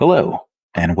Hello,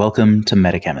 and welcome to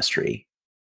Metachemistry.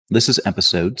 This is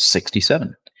episode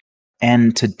 67,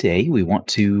 and today we want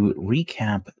to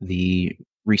recap the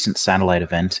recent satellite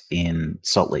event in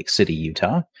Salt Lake City,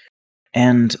 Utah,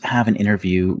 and have an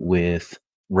interview with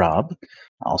Rob,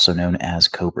 also known as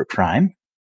Cobra Prime.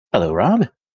 Hello, Rob.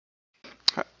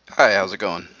 Hi, how's it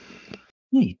going?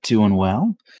 Hey, doing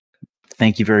well.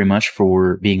 Thank you very much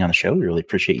for being on the show. We really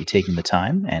appreciate you taking the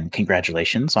time, and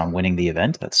congratulations on winning the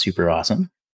event. That's super awesome.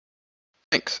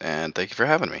 Thanks, and thank you for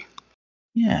having me.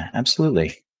 Yeah,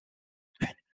 absolutely.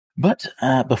 But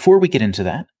before we get into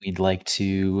that, we'd like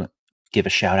to give a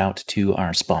shout out to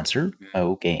our sponsor,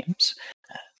 Mo Games.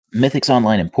 Mythic's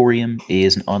Online Emporium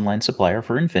is an online supplier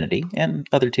for Infinity and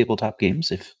other tabletop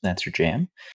games, if that's your jam,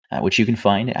 which you can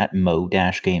find at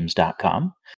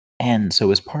mo-games.com. And so,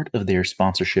 as part of their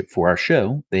sponsorship for our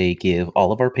show, they give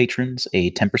all of our patrons a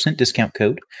 10% discount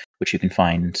code, which you can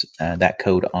find that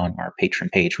code on our patron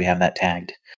page. We have that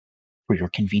tagged for your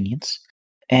convenience.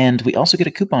 And we also get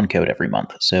a coupon code every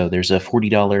month. So there's a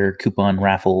 $40 coupon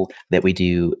raffle that we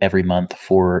do every month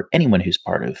for anyone who's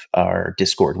part of our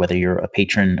Discord, whether you're a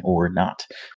patron or not.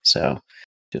 So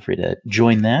feel free to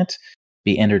join that,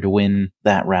 be entered to win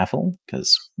that raffle,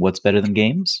 because what's better than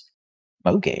games?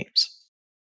 Mo Games.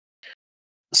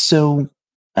 So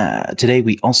today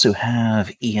we also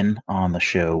have Ian on the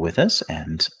show with us,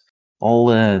 and all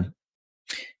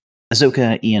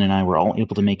Azoka, Ian, and I were all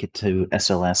able to make it to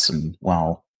SLS, and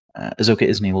while Azoka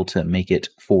isn't able to make it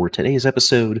for today's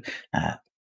episode,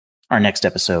 our next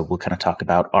episode we'll kind of talk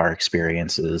about our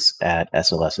experiences at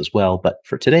SLS as well. But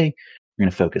for today, we're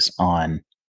going to focus on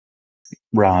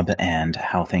Rob and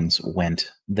how things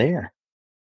went there.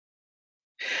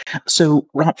 So,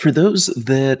 Rob, for those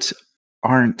that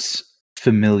aren't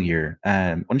familiar,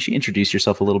 why don't you introduce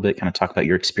yourself a little bit, kind of talk about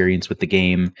your experience with the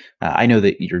game? I know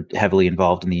that you're heavily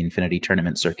involved in the Infinity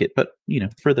tournament circuit, but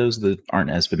for those that aren't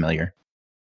as familiar.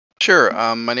 Sure.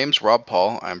 My name's Rob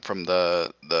Paul. I'm from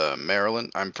the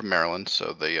Maryland. I'm from Maryland,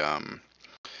 so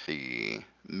the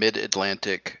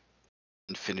Mid-Atlantic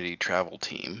Infinity Travel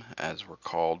Team, as we're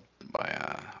called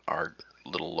by our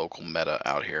little local meta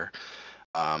out here.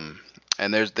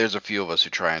 And there's a few of us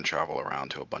who try and travel around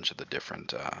to a bunch of the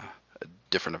different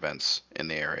events in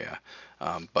the area.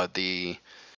 But the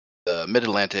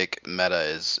Mid-Atlantic meta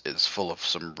is full of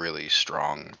some really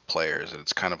strong players, and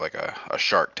it's kind of like a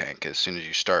Shark Tank. As soon as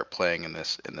you start playing in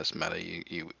this meta,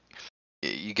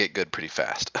 you get good pretty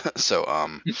fast. So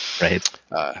Right.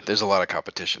 there's a lot of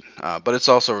competition, but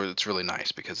it's really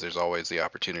nice because there's always the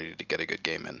opportunity to get a good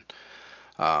game in.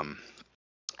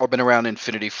 I've been around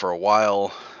Infinity for a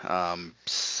while,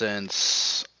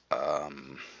 since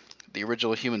the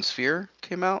original Human Sphere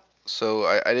came out. So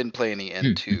I didn't play any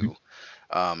N2.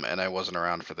 And I wasn't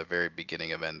around for the very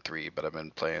beginning of N3, but I've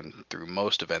been playing through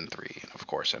most of N3 and of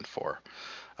course N4.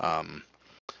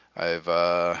 I've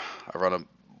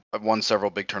won several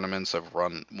big tournaments. I've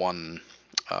won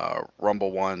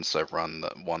Rumble once. I've won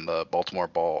the Baltimore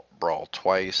Brawl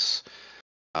twice.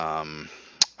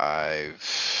 I've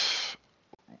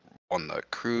won the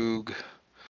Krug.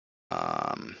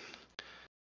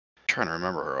 Trying to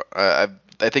remember. I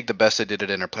think the best I did at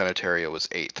Interplanetaria was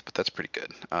 8th, but that's pretty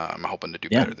good. I'm hoping to do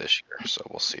better this year, so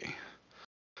we'll see.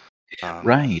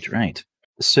 Right.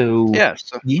 So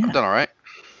I've done all right.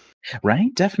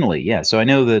 Right, definitely, yeah. So I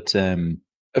know that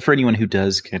for anyone who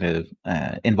does kind of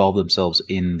involve themselves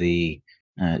in the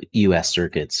U.S.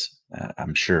 circuits,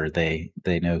 I'm sure they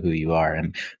know who you are.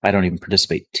 And I don't even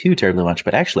participate too terribly much,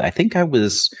 but actually, I think I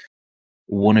was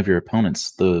one of your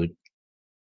opponents the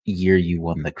year you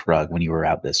won the Krug when you were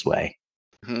out this way.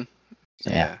 Mm-hmm. So,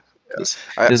 yeah. It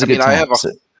was a good time.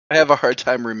 I have a hard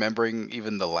time remembering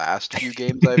even the last few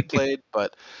games I've played,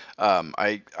 but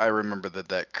I remember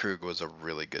that Krug was a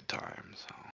really good time.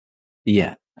 So.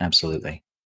 Yeah, absolutely.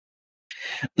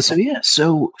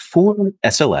 So for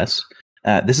SLS,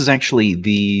 this is actually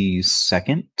the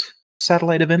second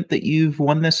satellite event that you've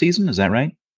won this season. Is that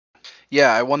right?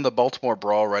 Yeah, I won the Baltimore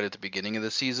Brawl right at the beginning of the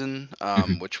season,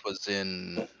 which was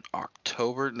in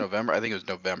November. I think it was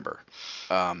November,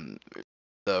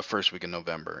 the first week in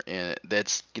November, and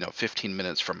that's 15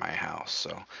 minutes from my house,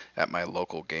 so at my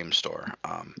local game store.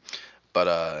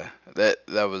 But that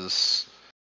was.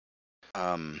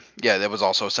 That was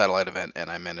also a satellite event, and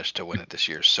I managed to win it this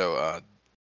year. So,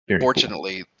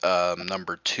 fortunately, cool.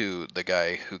 Number 2, the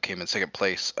guy who came in second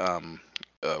place,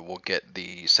 will get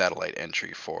the satellite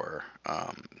entry for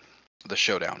the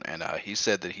showdown, and he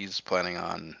said that he's planning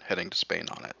on heading to Spain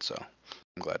on it. So,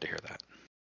 I'm glad to hear that.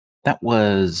 That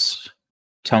was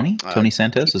Tony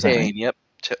Santos. T-Pain, is that right? Yep,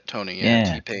 Tony.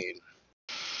 Yeah, T-Pain.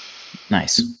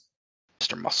 Nice.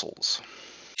 Mr. Muscles.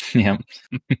 Yeah.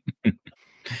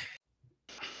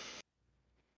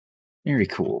 Very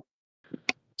cool.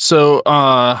 So,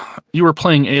 you were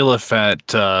playing Aleph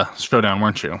at Showdown,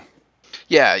 weren't you?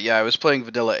 Yeah, I was playing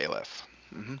Vanilla Aleph.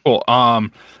 Cool.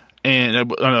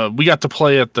 And we got to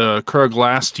play at the Krug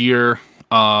last year,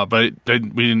 but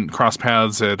we didn't cross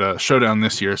paths at Showdown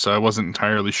this year, so I wasn't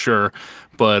entirely sure.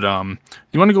 But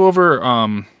you want to go over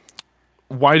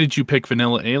why did you pick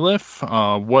Vanilla Aleph?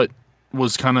 What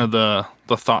was kind of the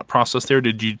thought process there?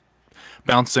 Did you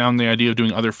bounce down the idea of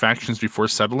doing other factions before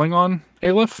settling on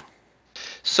Aleph?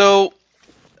 So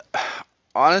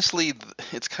honestly,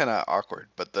 it's kind of awkward,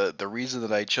 but the reason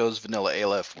that I chose Vanilla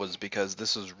Aleph was because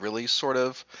this was really sort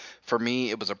of, for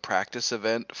me, it was a practice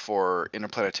event for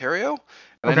Interplanetario.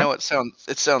 And I Okay. know it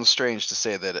sounds strange to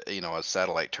say that a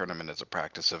satellite tournament is a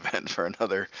practice event for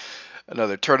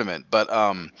another tournament, but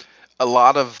a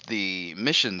lot of the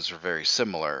missions are very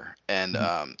similar. And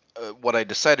Mhm. what I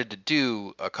decided to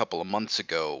do a couple of months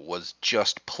ago was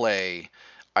just play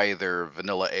either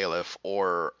Vanilla Aleph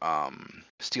or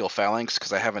Steel Phalanx,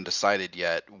 because I haven't decided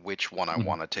yet which one I Mhm.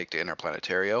 want to take to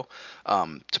Interplanetario.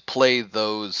 To play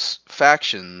those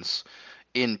factions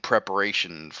in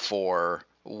preparation for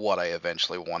what I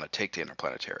eventually want to take to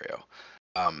Interplanetario.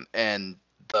 And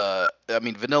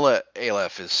Vanilla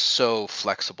Aleph is so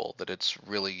flexible that it's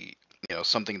really,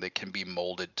 something that can be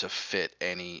molded to fit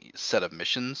any set of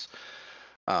missions.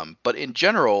 But in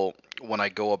general, when I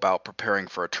go about preparing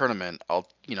for a tournament, I'll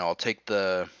take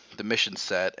the mission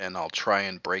set and I'll try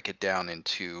and break it down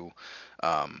into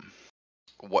um,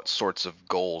 what sorts of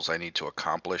goals I need to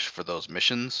accomplish for those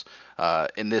missions.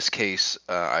 In this case,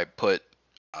 I put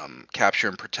capture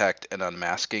and protect and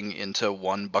unmasking into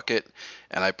one bucket,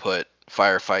 and I put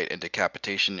firefight and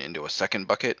decapitation into a second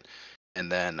bucket,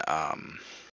 and then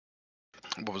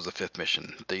what was the fifth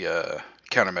mission? The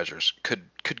countermeasures could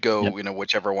Yep. go,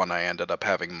 whichever one I ended up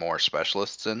having more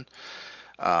specialists in.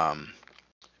 Um,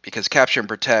 because capture and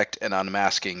protect and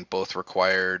unmasking both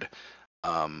required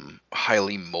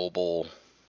highly mobile,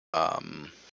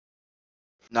 um,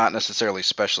 not necessarily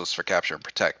specialists for capture and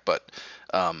protect, but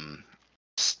um,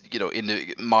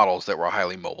 into models that were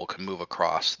highly mobile, could move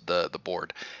across the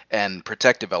board, and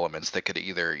protective elements that could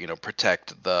either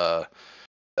protect the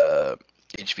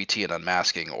HVT and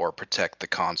unmasking, or protect the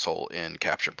console in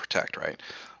capture and protect, right?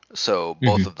 So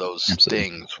both Mhm. of those Absolutely.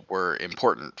 things were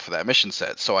important for that mission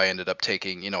set. So I ended up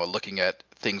taking, looking at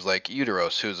things like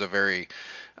Uteros, who's a very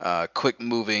quick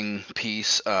moving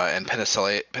piece, and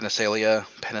Penicilia,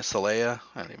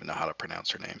 I don't even know how to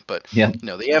pronounce her name, but Yep.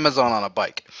 the Amazon on a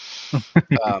bike.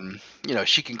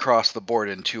 She can cross the board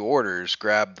in two orders,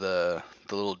 grab the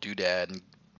little doodad, and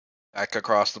back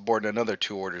across the board in another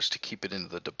two orders to keep it into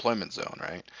the deployment zone,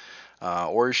 right?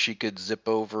 Or she could zip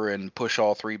over and push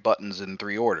all three buttons in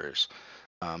three orders.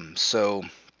 So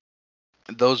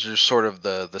those are sort of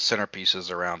the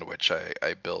centerpieces around which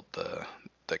I built the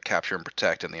capture and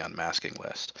protect and the unmasking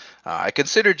list. I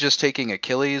considered just taking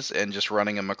Achilles and just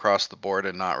running him across the board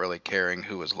and not really caring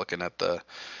who was looking at the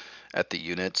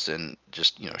units, and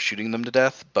just shooting them to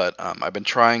death. But I've been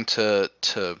trying to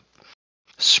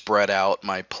spread out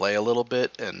my play a little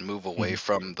bit and move away Mhm.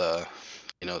 from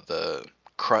the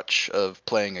crutch of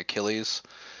playing Achilles.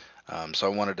 So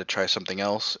I wanted to try something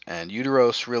else, and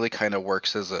Uteros really kind of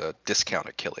works as a discount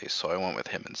Achilles, so I went with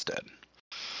him instead.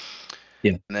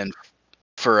 Yeah. And then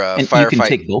for And you can firefight,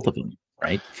 take both of them,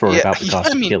 right? For yeah, about the yeah, cost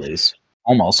I of mean, Achilles.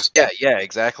 Almost. yeah,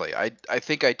 exactly. I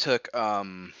think I took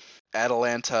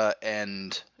Atalanta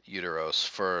and Uteros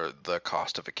for the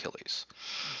cost of Achilles.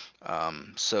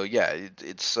 So yeah,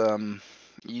 it's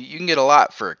you can get a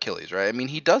lot for Achilles, right? I mean,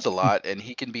 he does a lot, and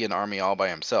he can be an army all by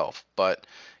himself. But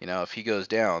if he goes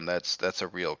down, that's a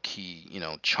real key,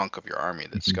 chunk of your army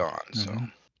that's Mhm. gone. So,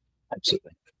 Mhm.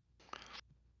 Absolutely.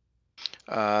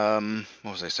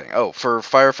 what was I saying? Oh, for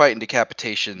firefight and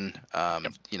decapitation,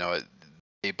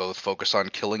 they both focus on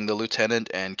killing the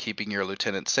lieutenant and keeping your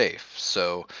lieutenant safe.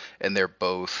 So, and they're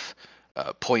both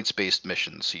points-based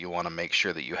missions. So you want to make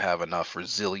sure that you have enough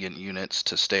resilient units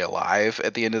to stay alive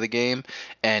at the end of the game,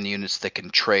 and units that can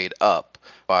trade up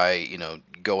by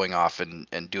going off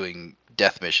and doing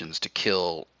death missions to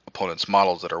kill opponents'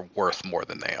 models that are worth more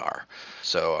than they are.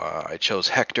 So I chose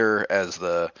Hector as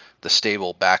the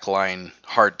stable backline,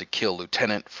 hard to kill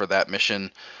lieutenant for that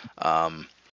mission. Um,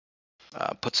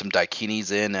 put some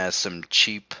Daikinis in as some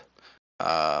cheap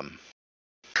um,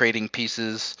 trading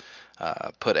pieces.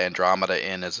 Put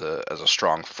Andromeda in as a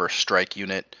strong first strike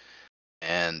unit,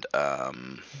 and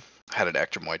had an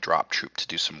Ectromoid drop troop to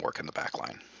do some work in the back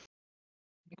line.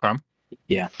 Okay.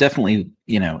 Yeah, definitely,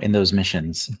 in those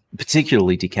missions,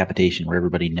 particularly decapitation, where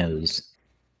everybody knows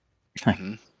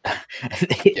Mm-hmm.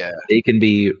 they, they can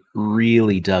be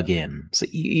really dug in. So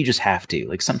you just have to.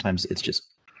 Like sometimes it's just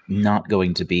not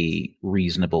going to be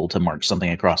reasonable to march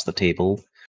something across the table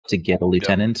to get a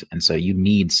lieutenant, and so you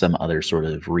need some other sort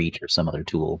of reach or some other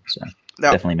tool. So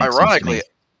Now, definitely makes sense to me. ironically,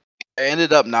 I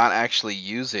ended up not actually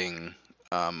using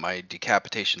my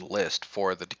decapitation list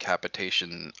for the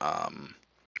decapitation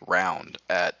round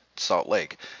at Salt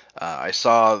Lake. I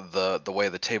saw the way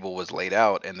the table was laid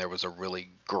out, and there was a really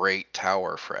great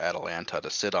tower for Atalanta to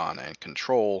sit on and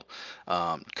control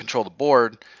the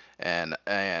board, and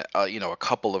a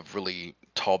couple of really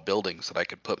tall buildings that I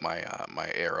could put my my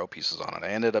ARO pieces on. And I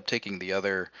ended up taking the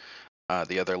other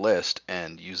list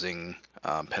and using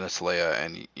Penicillae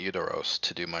and Eudoros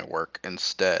to do my work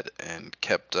instead, and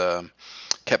kept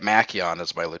Machion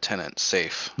as my lieutenant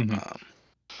safe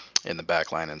in the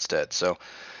back line instead. So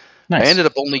Nice. I ended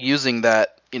up only using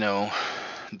that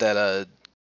that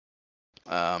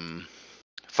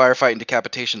firefight and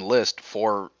decapitation list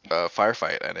for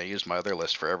firefight, and I used my other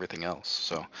list for everything else.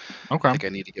 So I think I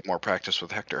need to get more practice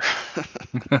with Hector.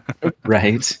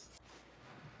 Right.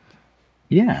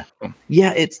 Yeah.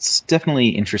 Yeah, it's definitely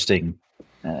interesting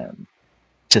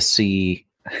to see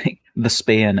the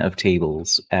span of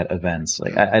tables at events.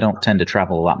 Like I don't tend to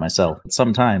travel a lot myself, but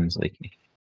sometimes like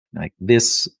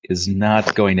this is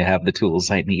not going to have the tools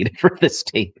I need for this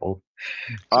table.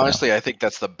 Honestly, So, I think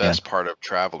that's the best part of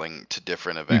traveling to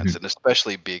different events, and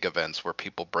especially big events where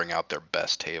people bring out their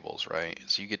best tables, right?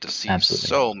 So you get to see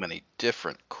so many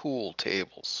different cool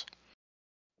tables.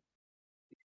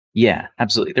 Yeah,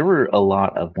 absolutely. There were a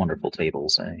lot of wonderful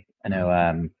tables. I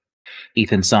know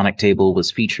Ethan's Sonic table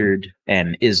was featured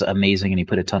and is amazing, and he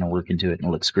put a ton of work into it, and it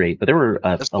looks great. But there were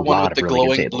That's a the one lot with of the really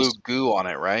good glowing blue tables. goo on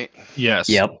it, right? Yes.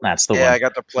 Yep, that's the one. Yeah, I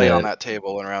got to play on that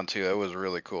table in round 2. It was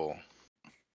really cool.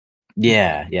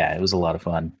 Yeah, it was a lot of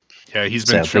fun. Yeah, he's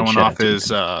been So, big showing shout off out to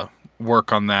his Ethan.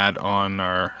 work on that on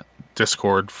our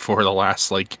Discord for the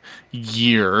last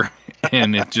year,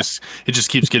 and it just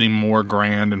keeps getting more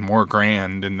grand,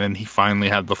 and then he finally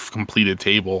had the completed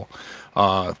table,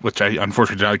 which I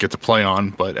unfortunately did not get to play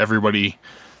on, but everybody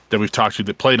that we've talked to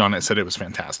that played on it said it was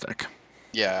fantastic.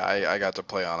 Yeah, I got to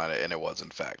play on it, and it was in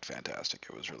fact fantastic.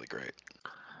 It was really great.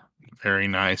 Very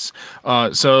nice.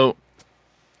 So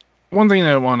one thing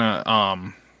that I want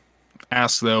to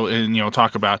ask though, and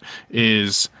talk about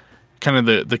is kind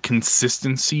of the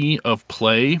consistency of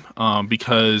play,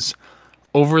 because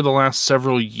over the last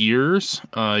several years,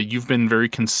 you've been very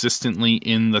consistently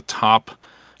in the top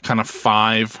kind of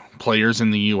 5 players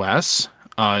in the U.S.,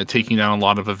 taking down a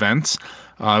lot of events.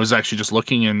 I was actually just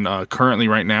looking, and currently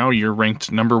right now you're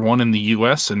ranked number 1 in the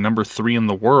U.S. and number 3 in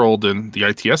the world in the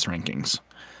ITS rankings.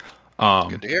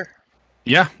 Good to hear.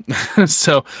 Yeah.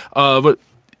 So, but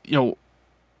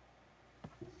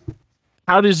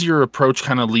how does your approach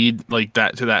kind of lead like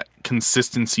that to that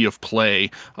consistency of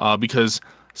play? Because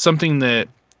something that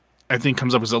I think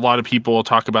comes up is a lot of people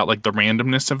talk about like the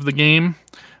randomness of the game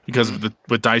because of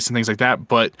with dice and things like that,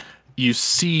 but you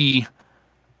see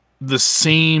the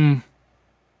same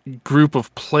group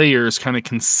of players kind of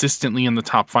consistently in the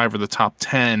top 5 or the top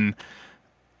 10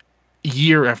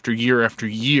 year after year after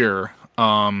year.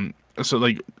 So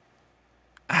like,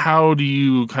 how do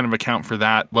you kind of account for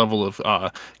that level of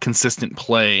consistent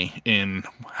play in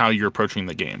how you're approaching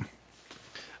the game?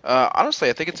 Honestly,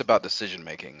 I think it's about decision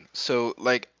making. So,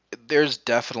 there's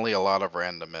definitely a lot of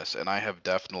randomness, and I have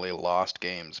definitely lost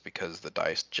games because the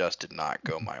dice just did not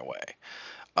go my way.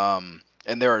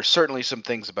 And there are certainly some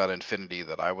things about Infinity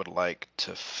that I would like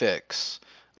to fix,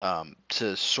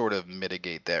 to sort of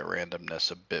mitigate that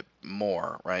randomness a bit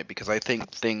more, right? Because I think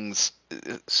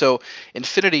so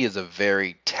Infinity is a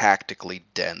very tactically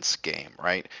dense game,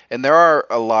 right? And there are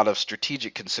a lot of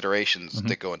strategic considerations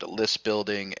that go into list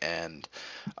building and,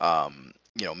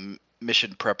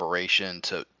 mission preparation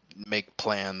to make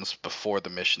plans before the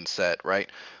mission set, right?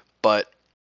 But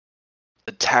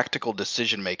the tactical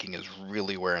decision making is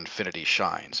really where Infinity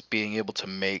shines. Being able to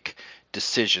make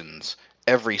decisions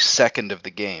every second of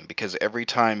the game, because every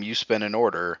time you spend an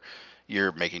order,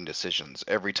 you're making decisions.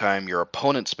 Every time your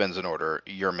opponent spends an order,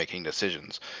 you're making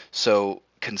decisions. So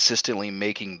consistently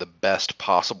making the best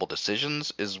possible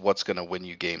decisions is what's going to win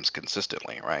you games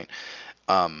consistently, right?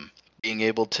 Being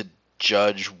able to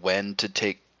judge when to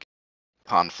take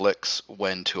conflicts,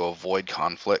 when to avoid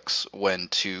conflicts, when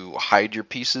to hide your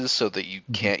pieces so that you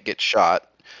can't get shot,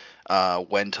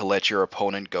 when to let your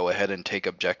opponent go ahead and take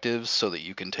objectives so that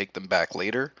you can take them back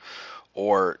later,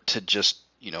 or to just,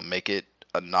 make it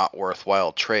a not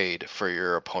worthwhile trade for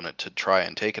your opponent to try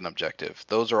and take an objective.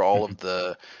 Those are all of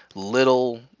the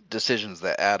little decisions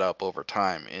that add up over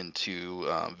time into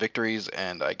victories,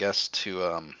 and I guess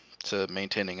to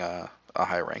maintaining a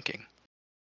high ranking.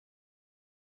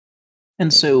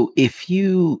 And so if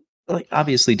you like,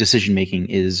 obviously decision making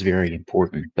is very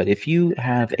important, but if you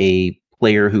have a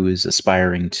player who is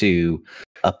aspiring to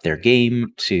up their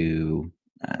game, to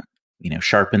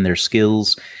sharpen their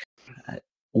skills, uh,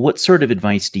 what sort of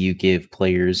advice do you give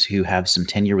players who have some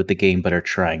tenure with the game but are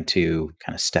trying to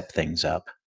kind of step things up?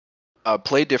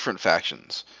 Play different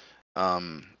factions.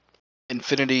 Um,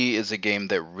 Infinity is a game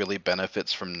that really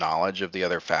benefits from knowledge of the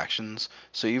other factions.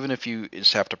 So even if you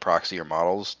just have to proxy your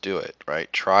models, do it,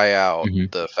 right? Try out Hmm.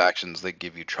 the factions that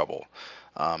give you trouble.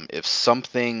 If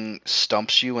something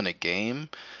stumps you in a game,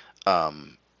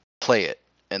 um, play it,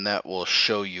 and that will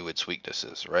show you its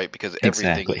weaknesses, right? Because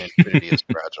everything in Exactly. Infinity is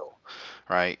fragile,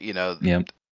 right? Yep.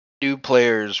 New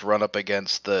players run up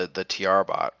against the TR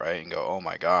bot, right, and go, "Oh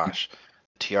my gosh,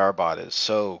 TR bot is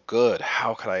so good.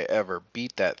 How could I ever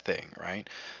beat that thing?" Right?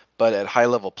 But at high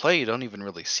level play, you don't even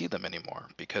really see them anymore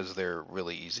because they're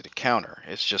really easy to counter.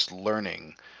 It's just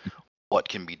learning what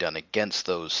can be done against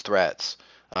those threats,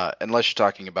 unless you're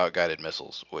talking about guided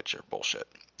missiles, which are bullshit.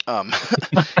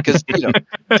 Because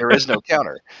there is no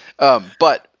counter.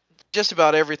 But just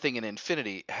about everything in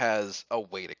Infinity has a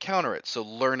way to counter it. So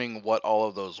learning what all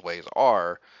of those ways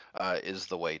are is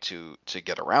the way to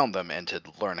get around them and to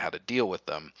learn how to deal with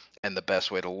them. And the best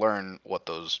way to learn what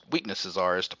those weaknesses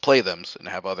are is to play them and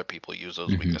have other people use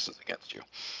those Hmm. weaknesses against you.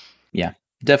 Yeah,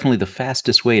 definitely the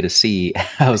fastest way to see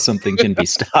how something can be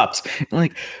stopped.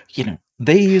 Like,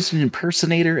 they used an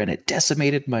impersonator and it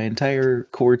decimated my entire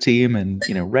core team and,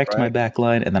 wrecked my Right? back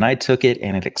line. And then I took it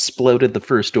and it exploded the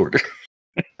first order.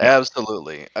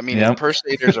 Absolutely. I mean, Yep.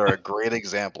 impersonators are a great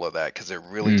example of that because it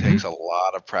really Hmm. takes a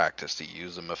lot of practice to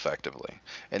use them effectively.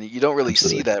 And you don't really see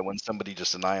Absolutely. that when somebody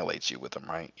just annihilates you with them,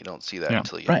 right? You don't see that Yeah.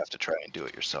 until you Right. have to try and do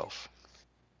it yourself.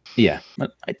 Yeah.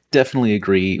 But I definitely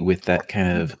agree with that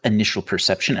kind of initial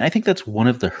perception. And I think that's one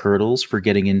of the hurdles for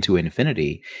getting into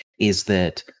Infinity is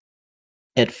that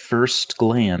at first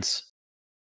glance,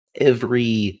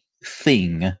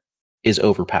 everything is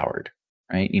overpowered,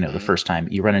 right? The Hmm. first time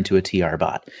you run into a TR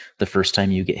bot, the first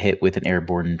time you get hit with an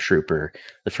airborne trooper,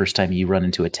 the first time you run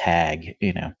into a tag,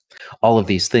 all of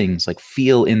these things like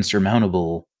feel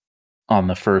insurmountable on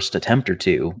the first attempt or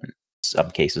two, in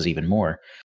some cases even more.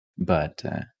 But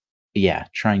yeah,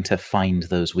 trying to find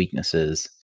those weaknesses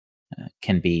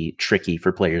can be tricky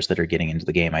for players that are getting into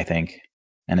the game, I think.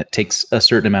 And it takes a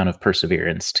certain amount of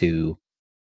perseverance to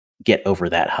get over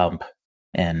that hump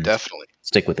and Definitely.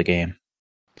 stick with the game.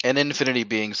 And Infinity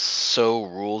being so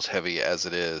rules heavy as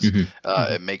it is, Hmm.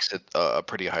 it makes it a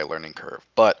pretty high learning curve.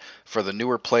 But for the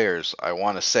newer players, I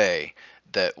want to say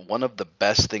that one of the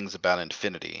best things about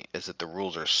Infinity is that the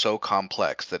rules are so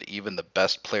complex that even the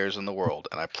best players in the world,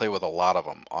 and I play with a lot of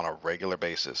them on a regular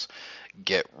basis,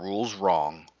 get rules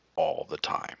wrong all the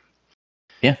time.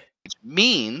 Yeah. Which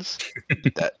means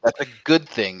that's a good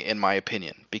thing in my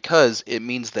opinion because it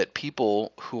means that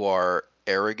people who are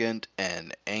arrogant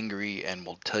and angry and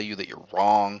will tell you that you're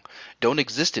wrong don't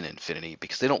exist in Infinity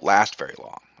because they don't last very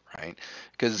long, right?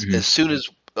 Because Hmm. as soon as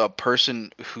a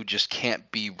person who just can't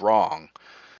be wrong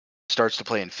starts to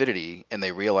play Infinity and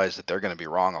they realize that they're going to be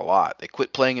wrong a lot, they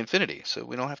quit playing Infinity, so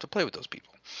we don't have to play with those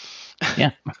people.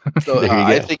 Yeah. So There you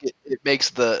I go. think it makes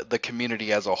the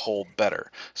community as a whole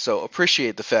better. So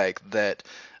appreciate the fact that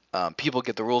people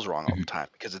get the rules wrong all Mhm. the time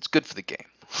because it's good for the game.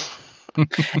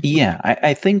 Yeah,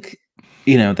 I think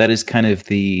that is kind of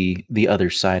the other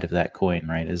side of that coin,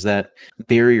 right? Is that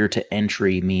barrier to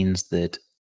entry means that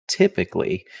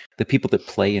typically the people that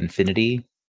play Infinity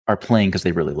are playing because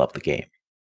they really love the game.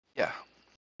 Yeah.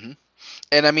 Mhm.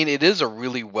 And I mean, it is a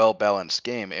really well balanced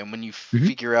game. And when you Hmm.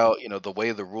 figure out, the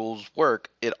way the rules work,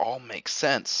 it all makes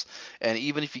sense. And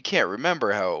even if you can't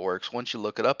remember how it works, once you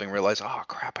look it up and realize, oh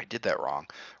crap, I did that wrong,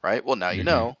 right? Well, now you Hmm.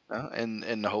 know,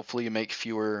 and hopefully you make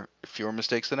fewer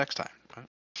mistakes the next time. Right?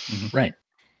 Mhm. Right.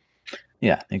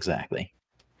 Yeah. Exactly.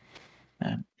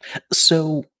 Um,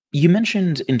 so you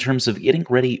mentioned in terms of getting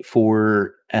ready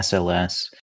for SLS,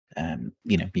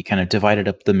 you kind of divided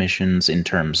up the missions in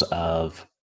terms of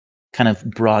kind of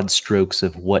broad strokes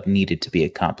of what needed to be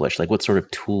accomplished, like what sort of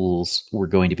tools were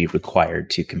going to be required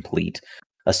to complete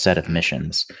a set of Mhm.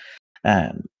 missions.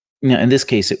 Um, in this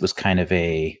case, it was kind of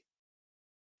a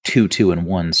 2, 2, and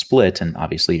 1 split, and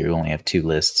obviously you only have two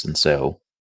lists, and so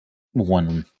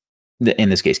one, in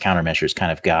this case, countermeasures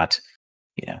kind of got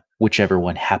whichever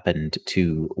one happened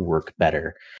to work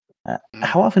better. Mhm.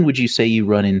 How often would you say you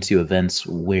run into events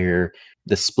where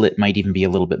the split might even be a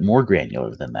little bit more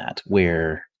granular than that?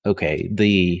 Where okay,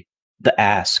 the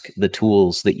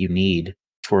tools that you need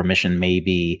for a mission may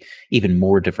be even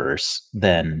more diverse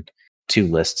than 2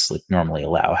 lists like normally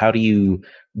allow. How do you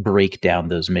break down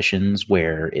those missions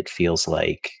where it feels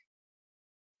like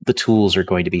the tools are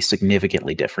going to be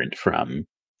significantly different from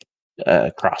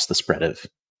across the spread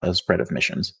of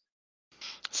missions?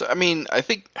 So I mean, I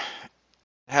think it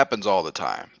happens all the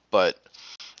time, but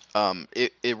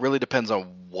it really depends on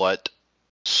what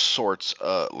sorts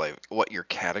like what your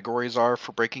categories are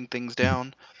for breaking things Mhm.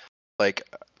 down. Like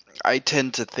I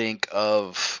tend to think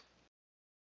of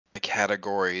the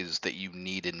categories that you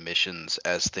need in missions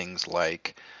as things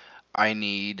like I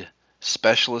need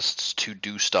specialists to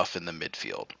do stuff in the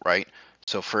midfield, right?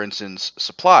 So for instance,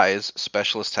 supplies,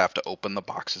 specialists have to open the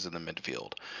boxes in the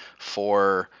midfield.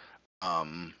 For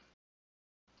um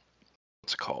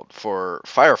what's it called? For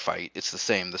firefight, it's the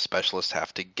same. The specialists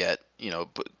have to get,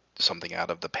 put something out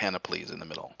of the panoplies in the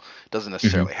middle. It doesn't Mhm.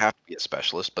 necessarily have to be a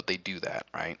specialist, but they do that,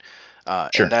 right?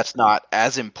 And Sure. that's not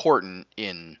as important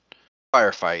in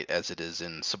firefight as it is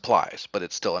in supplies, but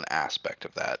it's still an aspect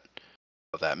of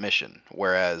that mission.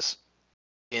 Whereas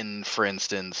in, for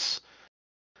instance,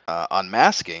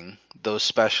 unmasking, those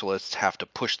specialists have to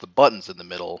push the buttons in the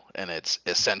middle, and it's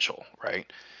essential,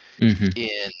 right? Mhm.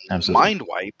 In Absolutely. Mind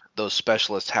Wipe, those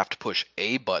specialists have to push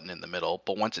a button in the middle,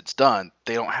 but once it's done,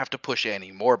 they don't have to push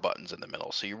any more buttons in the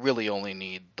middle. So you really only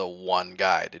need the one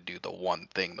guy to do the one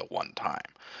thing the one time.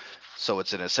 So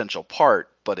it's an essential part,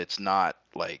 but it's not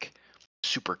like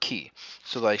super key.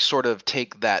 So they sort of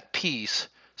take that piece,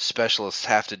 specialists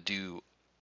have to do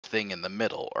a thing in the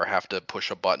middle or have to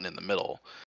push a button in the middle,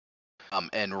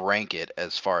 and rank it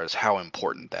as far as how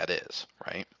important that is,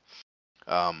 right?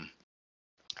 Um,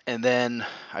 and then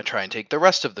I try and take the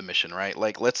rest of the mission, right?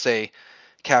 Like let's say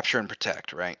capture and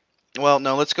protect, right? Well,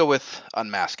 no, let's go with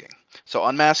unmasking. So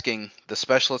unmasking, the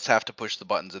specialists have to push the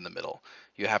buttons in the middle.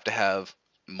 You have to have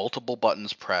multiple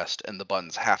buttons pressed and the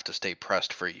buttons have to stay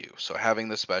pressed for you. So having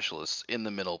the specialists in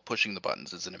the middle pushing the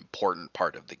buttons is an important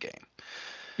part of the game.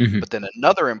 Mhm. But then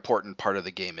another important part of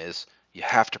the game is you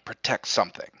have to protect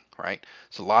something, right?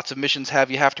 So lots of missions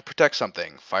have you have to protect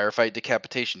something. Firefight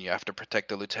decapitation, you have to protect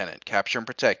the lieutenant. Capture and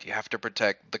protect, you have to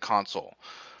protect the console.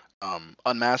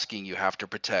 Unmasking, you have to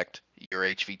protect your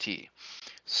HVT.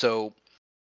 So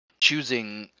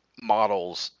choosing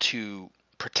models to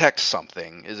protect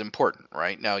something is important,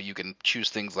 right? Now you can choose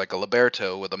things like a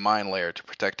Liberto with a mine layer to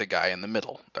protect a guy in the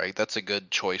middle, right? That's a good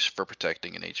choice for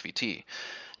protecting an HVT.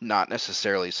 Not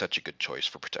necessarily such a good choice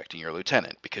for protecting your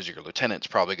lieutenant because your lieutenant's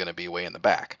probably going to be way in the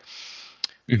back.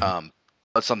 Mhm. Um,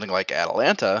 but something like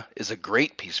Atalanta is a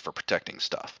great piece for protecting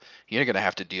stuff. You're going to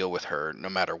have to deal with her no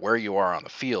matter where you are on the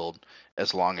field,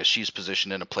 as long as she's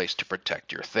positioned in a place to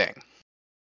protect your thing.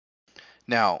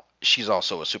 Now, she's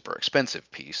also a super expensive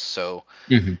piece, so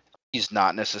Mhm. she's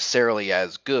not necessarily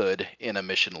as good in a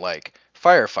mission like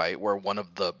Firefight, where one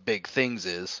of the big things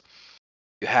is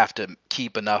you have to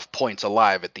keep enough points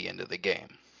alive at the end of the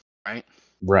game, right?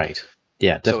 Right.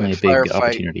 Yeah, So in definitely a big Firefight,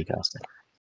 opportunity cost.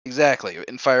 exactly.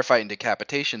 In Firefight and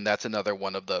Decapitation, that's another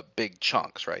one of the big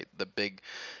chunks, right? The big,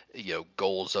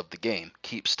 goals of the game.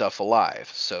 Keep stuff alive.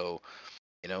 So,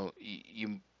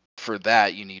 you for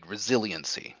that you need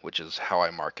resiliency, which is how I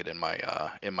mark it in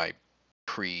my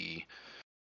pre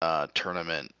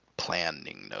tournament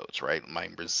planning notes, right? My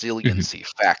Mhm. resiliency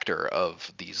factor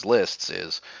of these lists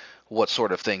is what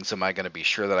sort of things am I going to be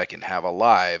sure that I can have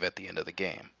alive at the end of the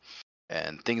game?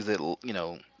 And things that,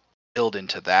 build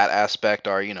into that aspect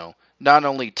are, not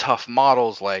only tough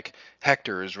models like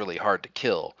Hector is really hard to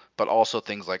kill, but also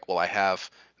things like, well, I have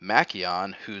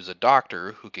Machion, who's a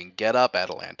doctor who can get up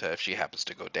Atalanta if she happens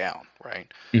to go down,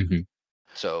 right? Mhm.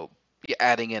 So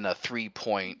adding in a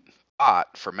 3-point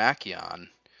bot for Machion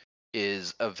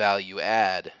is a value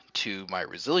add to my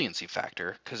resiliency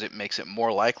factor because it makes it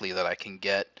more likely that I can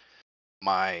get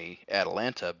my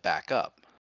Atalanta back up.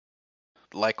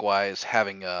 Likewise,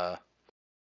 having a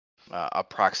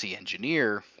proxy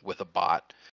engineer with a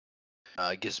bot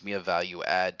gives me a value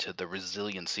add to the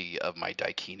resiliency of my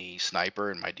Daikini sniper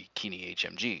and my Daikini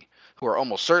HMG, who are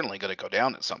almost certainly going to go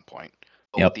down at some point.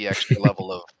 But with Yep. the extra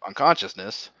level of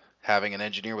unconsciousness, having an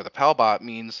engineer with a PAL bot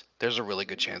means there's a really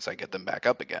good chance I get them back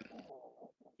up again.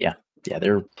 Yeah. Yeah,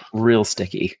 they're real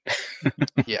sticky.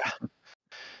 Yeah.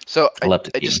 So I love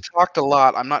to I see them. just talked a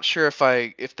lot. I'm not sure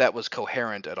if that was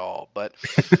coherent at all, but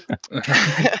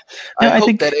No, I I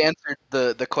hope that think answered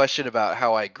the question about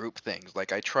how I group things.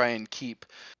 Like I try and keep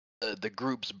the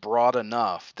groups broad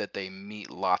enough that they meet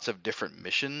lots of different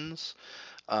missions,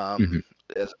 mhm.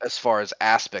 as far as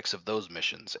aspects of those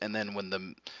missions. And then when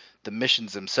the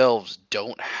missions themselves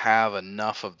don't have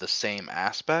enough of the same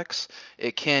aspects,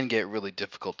 it can get really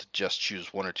difficult to just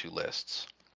choose one or two lists.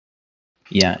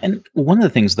 Yeah, and one of the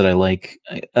things that I like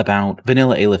about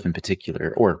vanilla Aleph in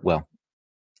particular, or well,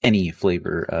 any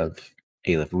flavor of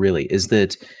Aleph really, is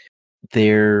that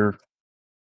they're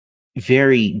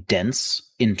very dense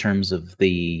in terms of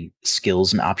the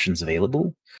skills and options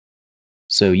available.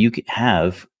 So you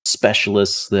have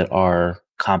specialists that are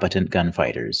competent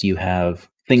gunfighters. You have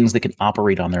things that can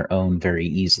operate on their own very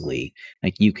easily.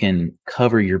 Like you can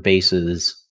cover your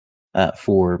bases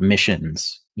for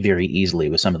missions very easily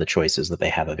with some of the choices that they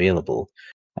have available.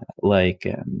 Like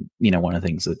one of the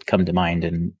things that come to mind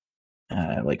in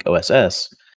like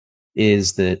OSS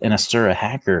is that an Asura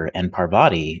hacker and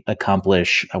Parvati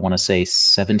accomplish, I want to say,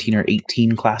 17 or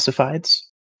 18 classifieds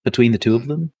between the two of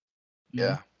them.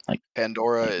 Yeah. Like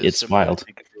Pandora is it's similar. wild.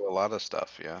 She can do a lot of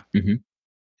stuff. Yeah. Mm-hmm.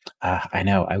 I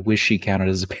know. I wish she counted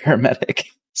as a paramedic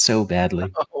so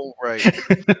badly. Oh, right.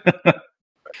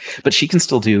 But she can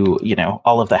still do,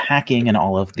 all of the hacking and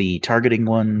all of the targeting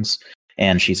ones.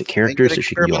 And she's a character, get so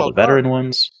she can do all the experimental drug. veteran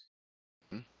ones.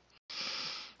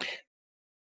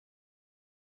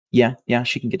 Yeah,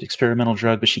 she can get experimental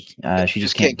drug, but she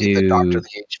just can't get the doctor, do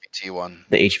the HVT one.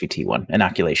 the HVT one,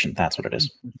 inoculation. That's what it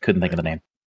is. Couldn't think of the name.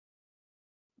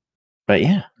 But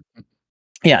yeah,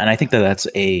 and I think that that's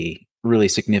a really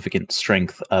significant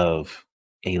strength of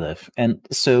Aleph. And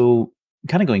so,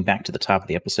 kind of going back to the top of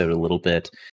the episode a little bit,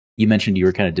 you mentioned you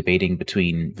were kind of debating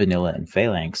between vanilla and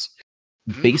phalanx.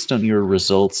 Based on your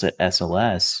results at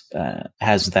SLS,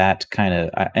 has that kind of,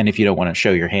 and if you don't want to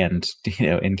show your hand,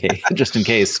 in case, just in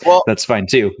case, Well, that's fine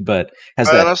too. But has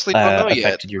I that honestly don't know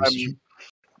affected yet. your decision?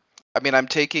 I'm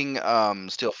taking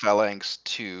Steel Phalanx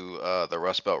to the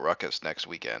Rust Belt Ruckus next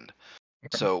weekend.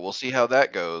 So we'll see how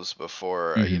that goes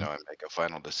before I make a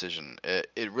final decision.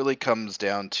 It really comes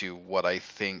down to what I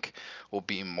think will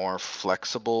be more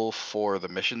flexible for the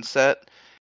mission set,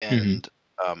 and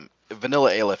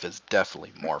Vanilla Aleph is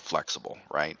definitely more flexible,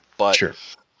 right? But Sure.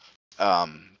 but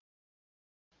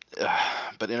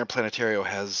Interplanetario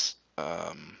has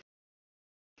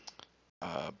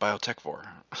Biotech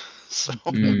so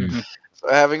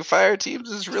having fire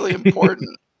teams is really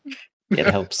important. It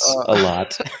helps a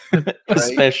lot, Right?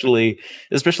 especially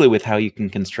with how you can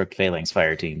construct phalanx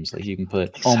fire teams. Like you can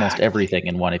put almost everything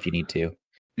in one if you need to.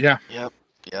 Yeah.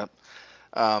 Yep.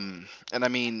 And I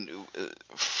mean,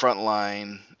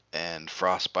 Frontline and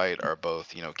Frostbite are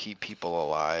both, keep people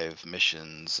alive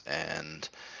missions, and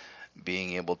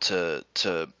being able to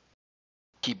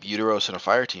keep Uteros in a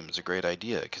fire team is a great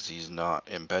idea because he's not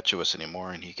impetuous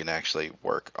anymore and he can actually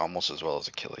work almost as well as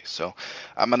Achilles. So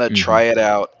I'm gonna try it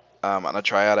out. I'm gonna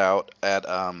try it out at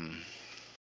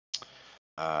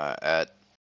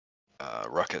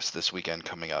Ruckus this weekend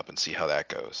coming up and see how that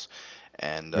goes.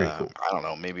 And Very cool. I don't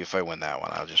know, maybe if I win that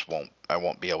one, I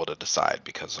won't be able to decide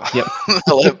because Yep.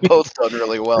 they'll have both done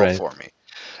really well Right. for me.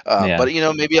 Yeah. But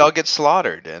maybe I'll get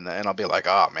slaughtered and I'll be like,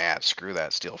 oh man, screw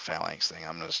that Steel Phalanx thing.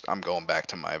 I'm going back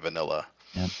to my vanilla.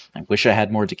 Yeah. I wish I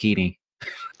had more Dakini.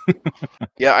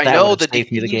 Yeah, I That know would've the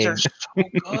saved me the Dakinis are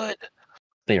game. so good.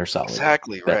 They are solid.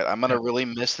 Exactly But right. I'm gonna really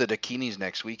miss the Dakinis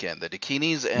next weekend. The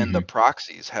Dakinis and the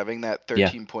proxies. Having that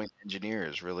 13-point engineer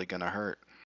is really gonna hurt.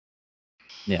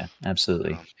 Yeah,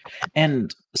 absolutely.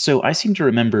 And so I seem to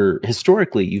remember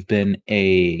historically you've been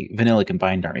a vanilla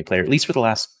combined army player, at least for the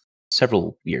last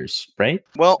several years, right?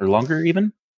 Well, or longer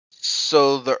even.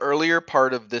 So the earlier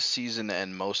part of this season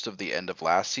and most of the end of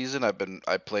last season, I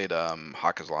played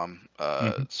Hakazlam,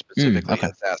 specifically Okay.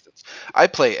 Assassins. I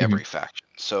play every faction,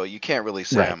 so you can't really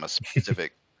say Right. I'm a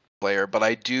specific player, but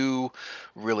I do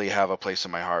really have a place in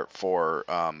my heart for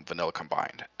Vanilla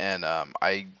Combined, and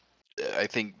I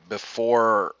think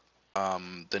before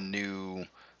the new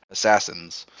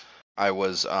Assassins, I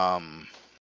was I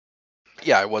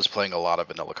was playing a lot of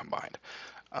Vanilla Combined.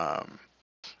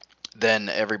 Then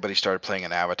everybody started playing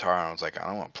an avatar, and I was like, I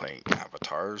don't want to play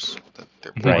avatars.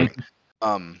 They're boring.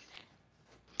 Right.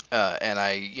 And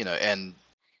and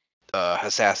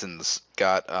Assassins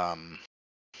got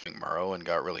McMurrow and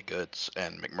got really good,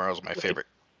 and McMurrow's my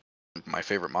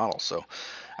favorite model, so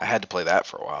I had to play that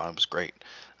for a while. It was great.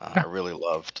 I really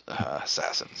loved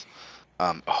Assassins.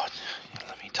 Let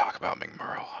me talk about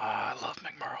McMurrow. I love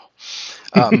McMurrow.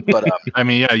 But I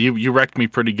mean, yeah, you wrecked me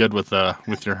pretty good with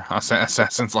your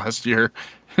Assassins last year.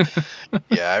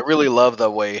 yeah, I really love the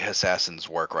way Assassins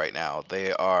work right now.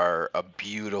 They are a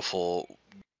beautiful,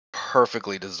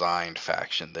 perfectly designed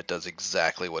faction that does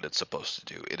exactly what it's supposed to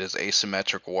do. It is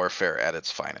asymmetric warfare at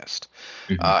its finest.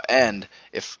 And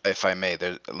if I may,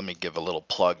 let me give a little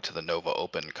plug to the Nova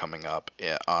Open coming up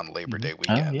on Labor Day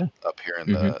weekend up here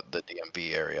in the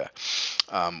DMV area.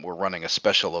 We're running a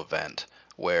special event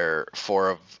where four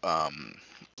of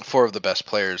 4 of the best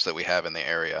players that we have in the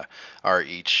area are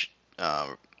each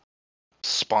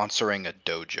sponsoring a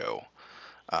dojo.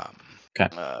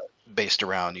 Okay. Based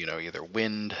around either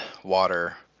wind,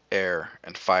 water, air,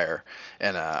 and fire,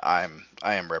 and I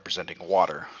am representing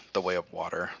water, the way of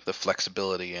water, the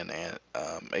flexibility and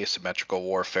asymmetrical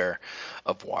warfare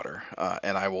of water,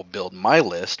 and I will build my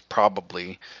list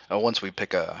probably once we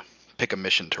pick a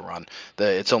mission to run.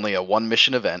 It's only a 1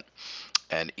 mission event,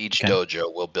 and each Okay.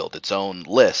 dojo will build its own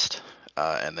list,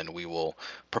 and then we will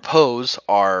propose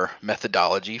our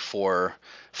methodology for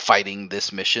fighting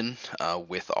this mission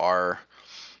with our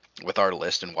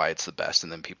list and why it's the best,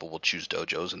 and then people will choose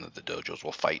dojos, and then the dojos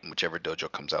will fight, and whichever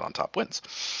dojo comes out on top wins.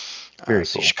 Very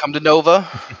So you cool. should come to Nova,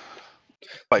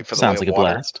 fight for the way Sounds of like a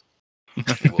water. blast.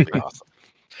 It will be awesome.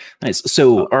 Nice.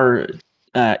 So are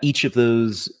each of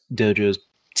those dojos?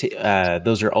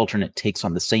 Those are alternate takes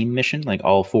on the same mission. Like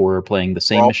all 4 are playing the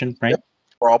same mission, right? Yep,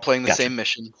 we're all playing the Gotcha. same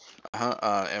mission,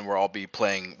 and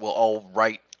we'll all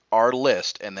write our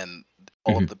list, and then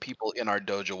all of the people in our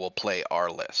dojo will play our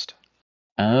list.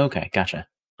 Okay, gotcha.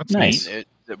 That's Nice. neat.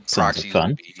 The Sounds like proxies fun.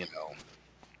 will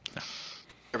be,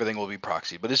 everything will be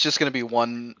proxy, but it's just going to be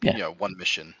one, one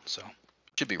mission, so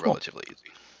it should be relatively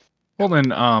easy. Well then,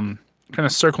 kind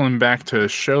of circling back to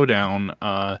Showdown,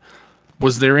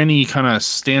 was there any kind of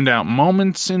standout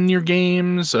moments in your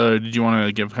games? Did you want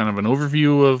to give kind of an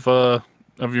overview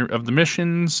of the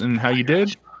missions and how you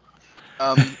did?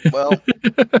 Well,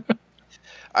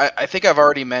 I think I've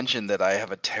already mentioned that I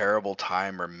have a terrible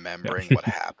time remembering what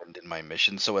happened in my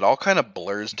mission, so it all kind of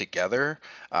blurs together.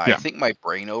 I think my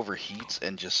brain overheats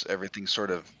and just everything sort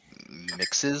of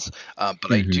mixes.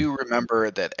 But I do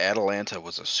remember that Atalanta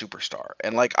was a superstar,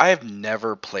 and like I have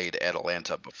never played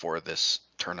Atalanta before this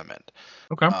tournament.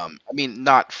 Okay. I mean,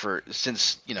 not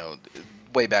since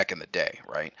way back in the day,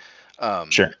 right?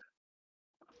 Sure.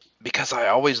 Because I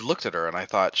always looked at her and I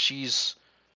thought she's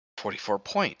 44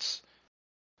 points.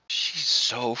 She's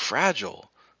so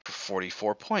fragile for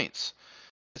 44 points.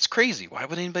 It's crazy. Why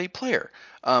would anybody play her?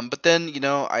 But then,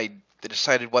 I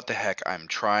decided, what the heck? I'm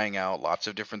trying out lots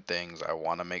of different things. I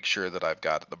want to make sure that I've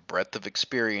got the breadth of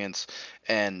experience,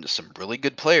 and some really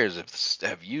good players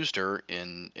have used her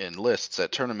in lists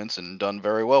at tournaments and done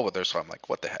very well with her. So I'm like,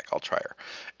 what the heck? I'll try her.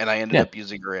 And I ended up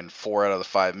using her in 4 out of the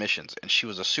 5 missions, and she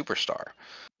was a superstar.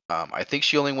 I think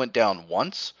she only went down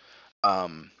once.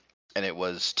 And it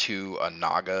was to a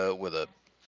Naga with a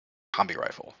combi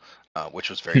rifle, which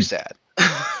was very sad.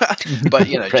 But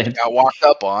she got walked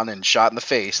up on and shot in the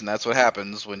face, and that's what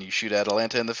happens when you shoot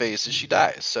Atalanta in the face, is she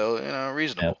dies. So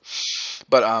reasonable. Yep.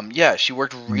 But she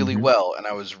worked really well, and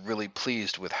I was really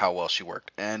pleased with how well she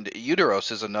worked. And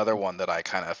Uteros is another one that I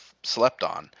kind of slept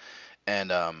on,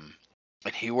 and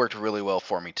he worked really well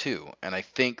for me too. And I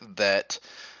think that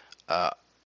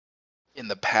in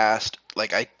the past,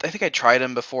 like I think I tried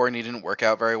him before and he didn't work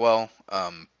out very well.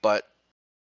 But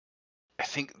I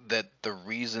think that the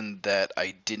reason that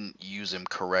I didn't use him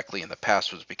correctly in the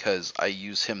past was because I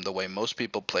use him the way most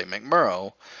people play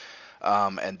McMurrow.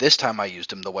 And this time I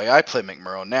used him the way I play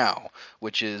McMurrow now,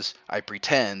 which is I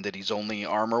pretend that he's only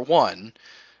armor 1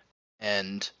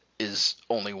 and is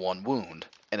only 1 wound.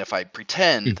 And if I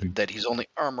pretend that he's only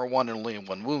armor 1 and only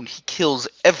 1 wound, he kills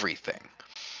everything.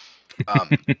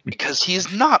 Because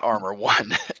he's not armor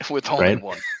 1 with only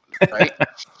 1, right?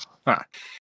 But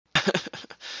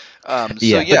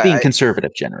being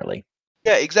conservative generally.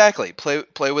 Yeah, exactly.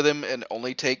 Play with him and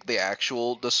only take the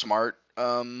smart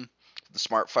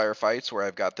firefights where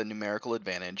I've got the numerical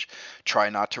advantage. Try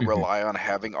not to rely on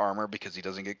having armor because he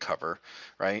doesn't get cover,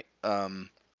 right?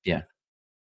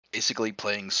 Basically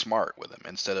playing smart with him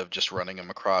instead of just running him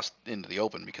across into the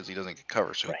open because he doesn't get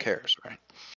cover, so who cares, right?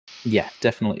 Yeah,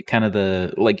 definitely. Kind of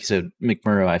like you said,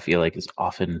 McMurrow, I feel like, is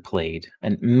often played,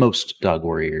 and most Dog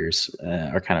Warriors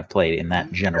are kind of played in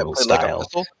that general style.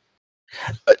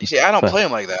 But you see, I don't play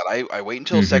him like that. I wait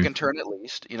until second turn at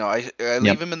least. I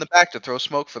leave him in the back to throw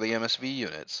smoke for the MSV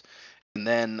units. And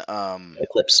then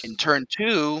in turn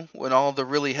 2, when all the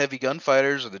really heavy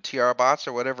gunfighters or the TR bots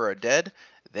or whatever are dead,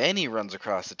 then he runs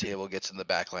across the table, gets in the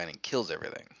back line, and kills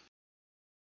everything.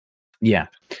 Yeah,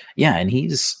 and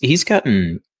he's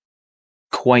gotten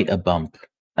quite a bump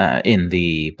in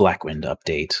the Blackwind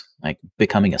update, like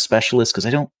becoming a specialist, because I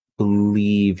don't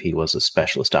believe he was a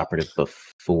specialist operative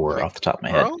before, off the top of my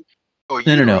head. Oh,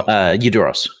 no,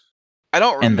 Eudoros. I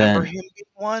don't remember him being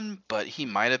one, but he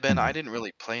might have been. I didn't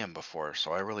really play him before,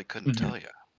 so I really couldn't tell you.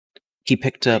 He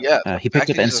picked up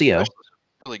NCO.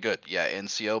 Really good. Yeah,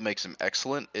 NCO makes him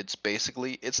excellent. It's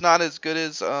basically, it's not as good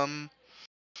as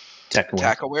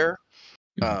TechAware,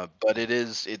 But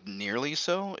it nearly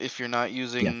so if you're not Yeah.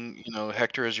 using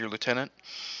Hector as your lieutenant.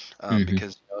 Hmm.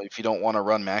 Because if you don't want to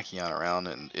run Machion around,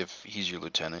 and if he's your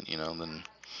lieutenant, then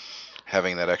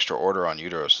having that extra order on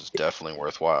Uteros is definitely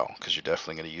worthwhile because you're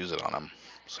definitely going to use it on him.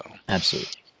 So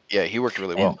Absolutely. yeah, he worked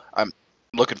really And well. I'm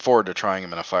looking forward to trying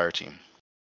him in a fire team.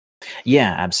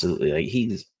 yeah, absolutely. Like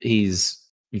he's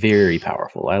very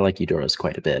powerful. I like Eudoros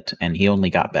quite a bit, and he only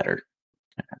got better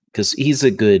because he's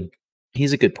a good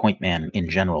point man in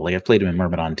general. Like I've played him in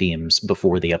Myrmidon teams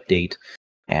before the update,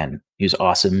 and he was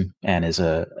awesome and is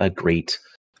a great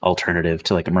alternative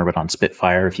to like a Myrmidon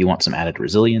Spitfire if you want some added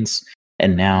resilience.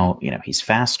 And now he's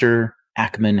faster.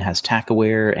 Ackman has tack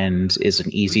aware and is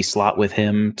an easy slot with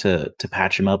him to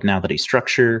patch him up now that he's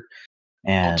structure.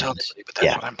 Don't tell And anybody, but that's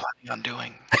yeah, what I'm planning on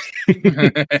doing.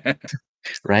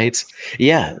 right?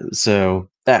 Yeah. So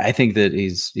I think that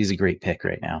he's a great pick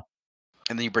right now.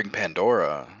 And then you bring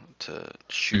Pandora to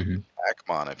shoot Hmm.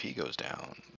 Akmon if he goes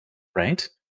down. Right?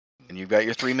 And you've got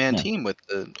your 3-man Yeah. team with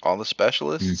all the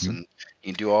specialists, Hmm. and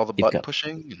you can do all the You've button got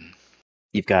pushing. And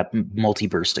you've got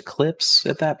multi-burst eclipse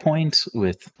at that point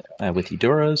with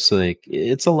Eudoros. So like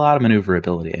it's a lot of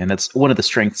maneuverability, and that's one of the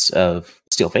strengths of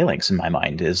Steel Phalanx in my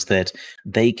mind is that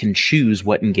they can choose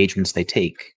what engagements they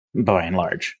take by and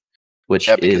large, which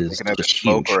yeah, because they is can either just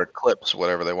smoke huge. or eclipse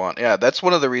whatever they want. Yeah, that's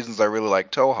one of the reasons I really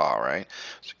like Toha, right?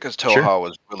 Because Sure. Toha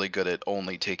was really good at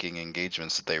only taking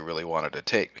engagements that they really wanted to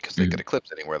take because they could Mhm.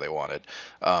 eclipse anywhere they wanted.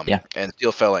 Yeah. And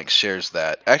Steel Phalanx shares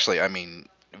that. Actually, I mean,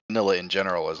 vanilla in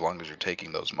general, as long as you're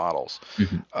taking those models,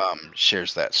 Hmm.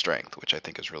 shares that strength, which I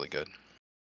think is really good.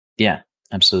 Yeah.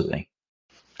 Absolutely.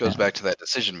 Goes And back to that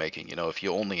decision making. If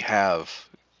you only have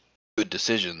good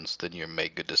decisions, then you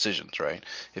make good decisions, right?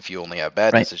 If you only have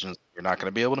bad right. decisions, you're not going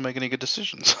to be able to make any good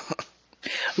decisions.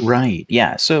 Right.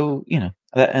 Yeah. So,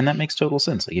 and that makes total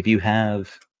sense. Like if you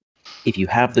have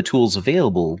the tools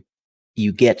available,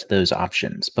 you get those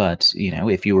options. But,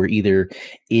 if you were either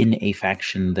in a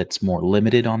faction that's more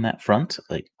limited on that front,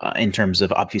 like in terms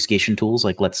of obfuscation tools,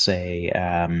 like let's say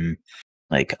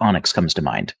like Onyx comes to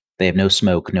mind. They have no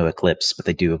smoke, no eclipse, but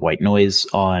they do have white noise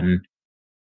on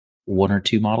one or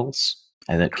two models.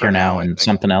 I think Kernow, Kernow I and think.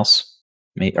 something else.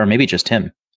 Or maybe just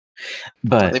him.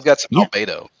 But They've got some yeah.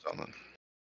 albedo, so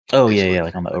Oh yeah, basically. yeah,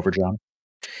 like on the overdrawn.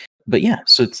 But yeah,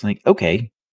 so it's like,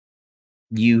 okay,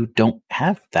 you don't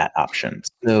have that option.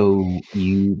 So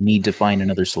you need to find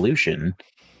another solution.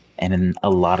 And in a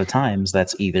lot of times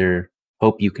that's either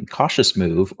hope you can cautious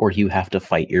move or you have to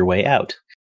fight your way out.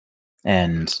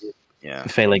 And Yeah.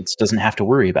 Phalanx doesn't have to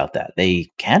worry about that.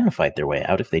 They can fight their way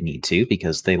out if they need to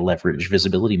because they leverage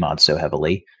visibility mods so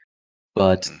heavily,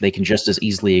 but Mhm. they can just as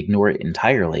easily ignore it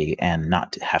entirely and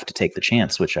not have to take the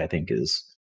chance, which I think is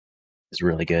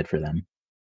really good for them.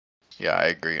 Yeah, I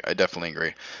agree. I definitely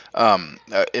agree.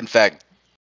 In fact,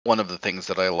 one of the things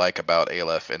that I like about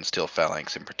Aleph and Steel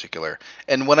Phalanx in particular,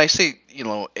 and when I say,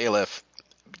 Aleph,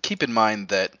 keep in mind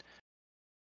that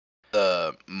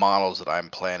the models that I'm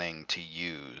planning to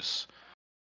use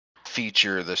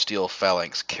feature the Steel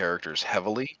Phalanx characters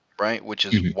heavily, right? Which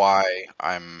is Mhm. why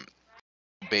I'm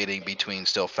debating between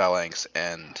Steel Phalanx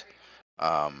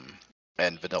um,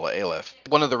 and Vanilla Aleph.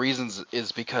 One of the reasons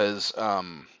is because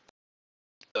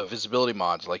the visibility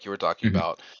mods, like you were talking Mhm.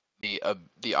 about,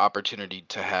 the opportunity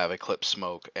to have Eclipse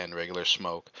Smoke and regular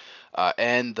Smoke,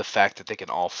 and the fact that they can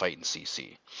all fight in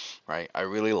CC, right? I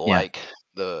really Yeah. like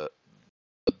the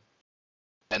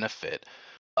benefit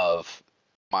of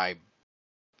my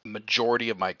majority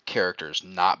of my characters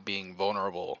not being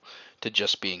vulnerable to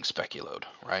just being speculoed,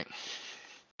 right?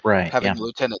 Right. Having Yeah. a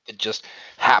lieutenant that just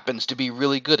happens to be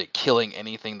really good at killing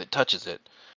anything that touches it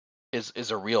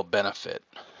is a real benefit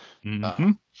Hmm.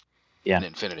 um, Yeah. in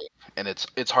Infinity, and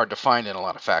it's hard to find in a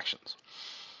lot of factions.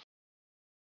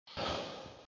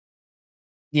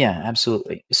 Yeah,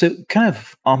 absolutely. So, kind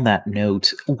of on that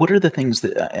note, what are the things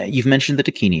that you've mentioned the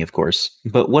Dakini, of course,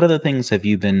 but what other things have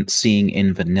you been seeing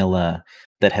in vanilla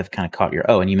that have kind of caught your?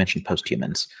 Oh, and you mentioned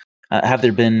posthumans. Have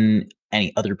there been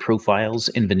any other profiles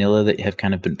in vanilla that have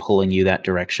kind of been pulling you that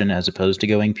direction as opposed to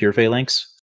going pure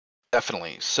phalanx?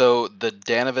 Definitely. So the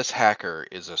Danavis hacker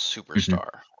is a Hmm.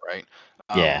 superstar, right?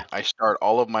 Yeah. I start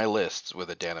all of my lists with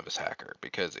a Danavis hacker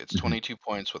because it's Hmm. 22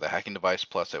 points with a hacking device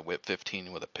plus a whip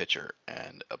 15 with a pitcher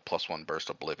and a +1 burst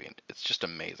oblivion. It's just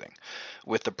amazing.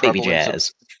 With the Baby prevalence of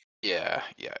jazz. yeah,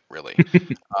 really.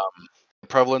 The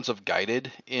prevalence of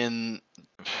guided in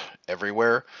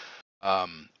everywhere,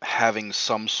 having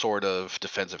some sort of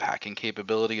defensive hacking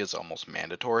capability is almost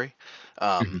mandatory. Hmm.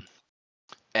 Um,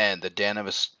 and the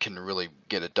Danavis can really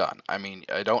get it done. I mean,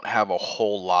 I don't have a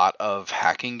whole lot of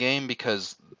hacking game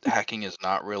because hacking is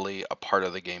not really a part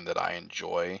of the game that I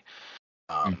enjoy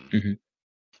Mm-hmm.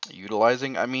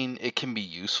 utilizing. I mean, it can be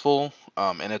useful,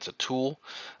 and it's a tool,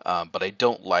 but I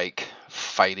don't like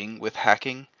fighting with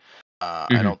hacking. I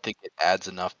Mm-hmm. don't think it adds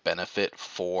enough benefit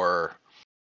for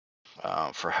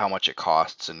how much it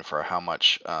costs and for how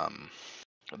much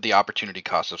the opportunity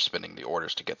cost of spending the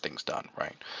orders to get things done,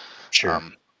 right? Sure.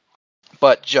 Um,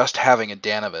 but just having a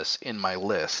Danavis in my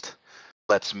list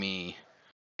lets me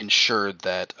ensure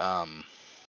that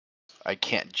I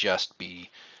can't just be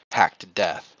hacked to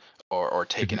death or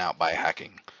taken Mm-hmm. out by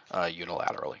hacking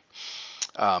unilaterally.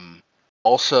 Um,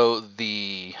 also,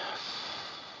 the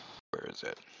where is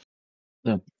it?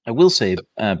 So I will say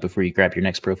before you grab your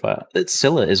next profile that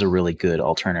Scylla is a really good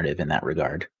alternative in that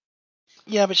regard.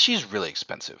 Yeah, but she's really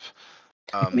expensive.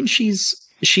 I mean, she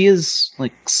is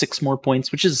like 6 more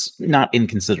points, which is not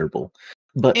inconsiderable,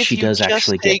 but If she you does just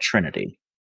actually get take Trinity.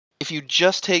 if you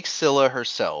just take Scylla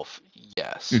herself,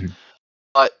 yes, Hmm.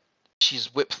 but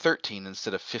she's whip 13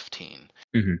 instead of 15.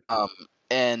 Hmm. Um,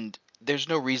 and there's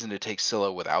no reason to take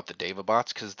Scylla without the Deva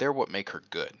bots because they're what make her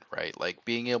good, right? Like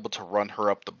being able to run her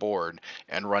up the board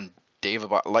and run Deva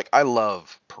bot. Like I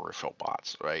love peripheral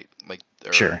bots, right? Like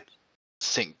or Sure.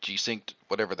 G synced,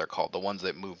 whatever they're called, the ones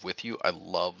that move with you. I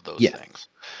love those Yeah. things.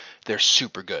 They're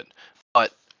super good.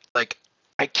 But like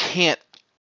I can't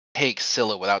take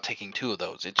Scylla without taking two of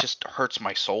those. It just hurts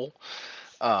my soul.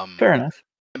 Fair enough.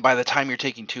 And by the time you're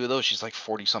taking two of those, she's like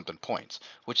 40 something points,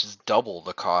 which is double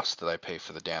the cost that I pay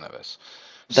for the Danavis.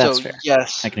 That's So fair. I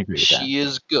yes, can agree with that. she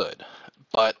is good,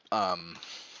 but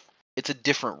it's a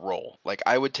different role. Like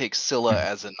I would take Scylla Mhm.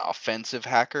 as an offensive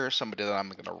hacker, somebody that I'm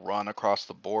going to run across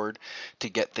the board to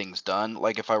get things done.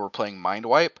 Like if I were playing Mind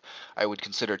Wipe, I would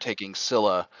consider taking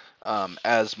Scylla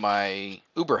as my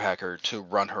Uber hacker to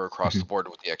run her across Mhm. the board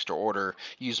with the extra order,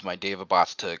 use my Deva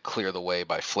bots to clear the way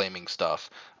by flaming stuff,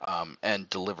 and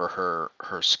deliver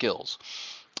her skills.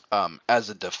 As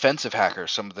a defensive hacker,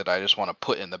 somebody that I just want to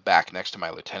put in the back next to my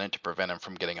lieutenant to prevent him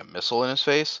from getting a missile in his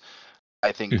face,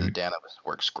 I think the Mhm. Danavis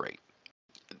works great.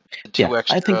 The Yeah, two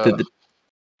I think that extra,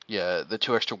 yeah, the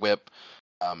two extra whip,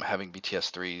 having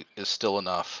BTS 3 is still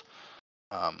enough.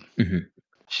 Um, mhm.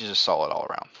 she's just solid all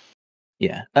around.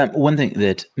 Yeah. One thing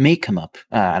that may come up,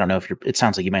 I don't know if you're. It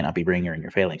sounds like you might not be bringing her in your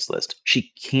failings list.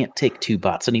 She can't take 2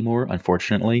 bots anymore,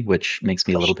 unfortunately, which makes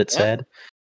me a Oh, little she bit can't? sad.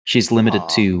 She's limited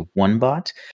Aw. to 1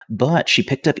 bot, but she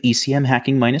picked up ECM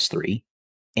hacking -3,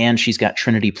 and she's got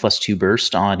Trinity +2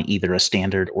 burst on either a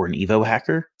standard or an Evo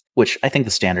hacker, which I think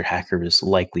the standard hacker is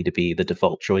likely to be the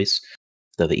default choice,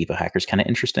 though the Evo hacker is kind of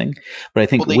interesting. But I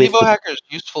think Well, the with Evo the hacker is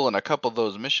useful in a couple of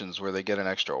those missions where they get an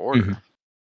extra order. Mhm.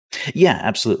 Yeah,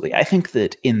 absolutely. I think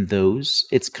that in those,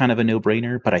 it's kind of a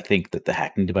no-brainer, but I think that the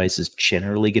hacking device is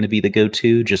generally going to be the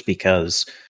go-to just because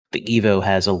the Evo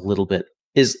has a little bit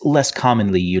is less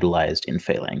commonly utilized in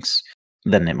phalanx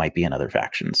than it might be in other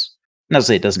factions. Not to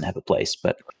say it doesn't have a place,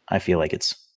 but I feel like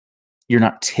it's you're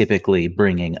not typically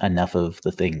bringing enough of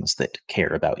the things that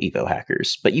care about Evo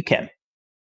hackers, but you can.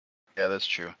 Yeah, that's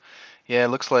true. Yeah, it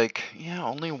looks like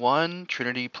only one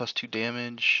Trinity +2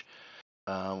 damage,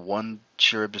 one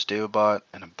Charybdis Devabot,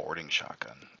 and a boarding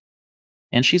shotgun.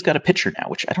 And she's got a pitcher now,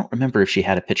 which I don't remember if she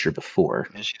had a pitcher before.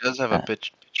 Yeah, she does have a Uh,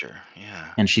 pitcher.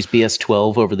 Yeah. and she's BS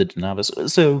 12 over the Denavas.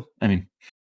 So, I mean,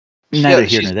 neither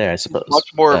here She's nor there, I much suppose.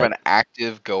 more of But an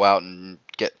active, go out and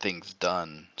get things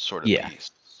done sort of yeah,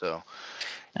 beast. So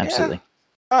yeah, absolutely.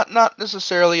 not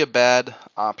necessarily a bad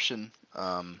option.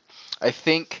 I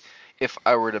think if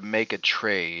I were to make a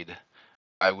trade,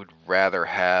 I would rather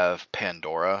have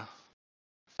Pandora.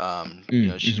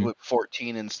 She's Mm-hmm. with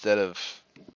 14 instead of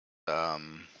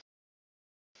um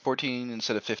 14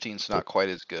 instead of 15, so not quite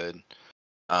as good.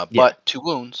 Yeah, But 2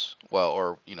 wounds, well,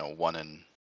 or one and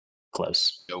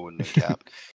close. no wound and cap.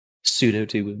 Pseudo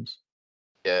 2 wounds.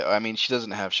 Yeah, I mean she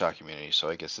doesn't have shock immunity, so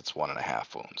I guess it's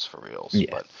 1.5 wounds for reals.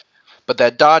 Yeah, But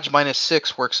that dodge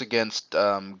 -6 works against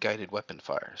guided weapon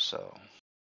fire, so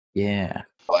yeah.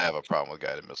 I have a problem with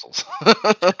guided missiles.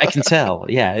 I can tell.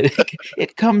 Yeah,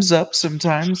 it comes up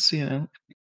sometimes. Yeah.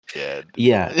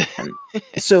 Yeah, and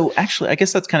so actually, I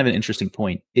guess that's kind of an interesting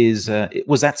point.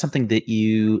 Was that something that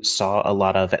you saw a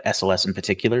lot of at SLS in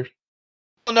particular?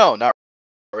 No, not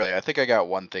really. I think I got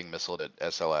one thing missiled at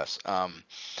SLS.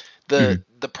 The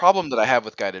Hmm. the problem that I have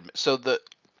with so the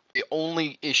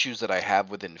only issues that I have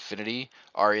with Infinity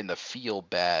are in the feel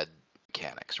bad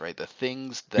mechanics, right? The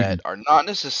things Hmm. that are not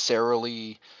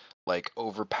necessarily like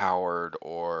overpowered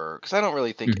or because I don't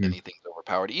really think Hmm. anything's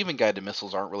overpowered. Even guided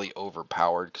missiles aren't really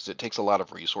overpowered because it takes a lot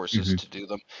of resources Hmm. to do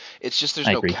them. It's just there's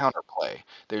I no agree. counterplay.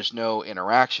 There's no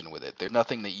interaction with it. There's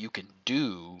nothing that you can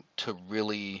do to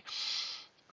really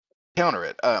counter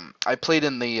it. I played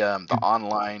in the Mhm.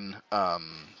 online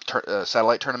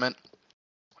satellite tournament,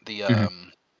 the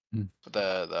Mhm.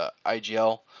 the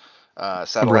IGL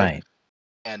satellite, Right.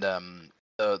 and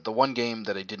the one game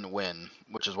that I didn't win,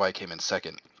 which is why I came in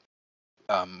second.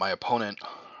 My opponent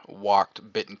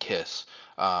walked bit and kiss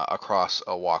across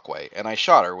a walkway, and I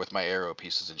shot her with my arrow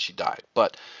pieces, and she died.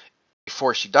 But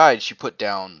before she died, she put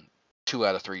down 2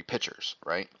 out of 3 pitchers.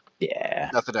 Right? Yeah.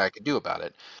 Nothing I could do about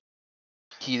it.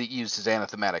 He used his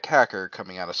anathematic hacker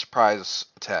coming out of surprise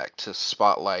attack to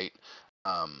spotlight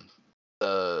um,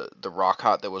 the rock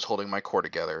hot that was holding my core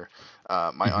together,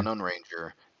 my Mhm. unknown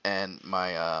ranger, and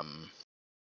my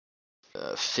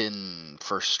Finn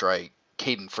first strike,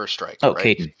 Caden first strike, Oh,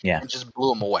 right? Caden. Yeah. And just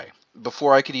blew him away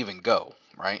before I could even go,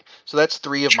 right? So that's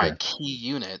 3 of my Sure. key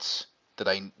units that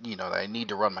that I need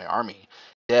to run my army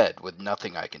dead with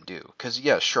nothing I can do. Because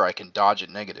yeah, sure I can dodge at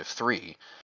 -3.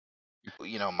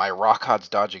 My Rockhod's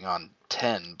dodging on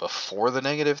 10 before the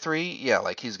 -3. Yeah,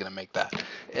 like he's gonna make that,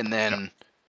 and then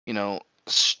you know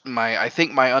I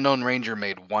think my unknown ranger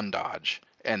made 1 dodge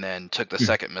and then took the Mhm.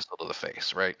 second missile to the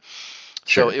face, right?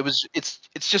 So Sure.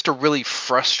 it's just a really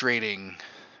frustrating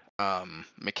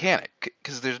mechanic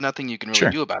because there's nothing you can really Sure.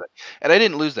 do about it. And I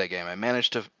didn't lose that game. I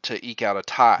managed to eke out a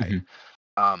tie.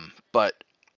 Mhm. But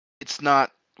it's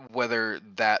not whether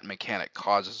that mechanic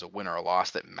causes a win or a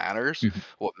loss that matters. Mhm.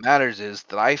 What matters is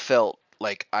that I felt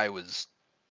like I was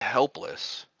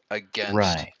helpless against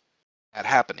Right. that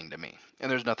happening to me,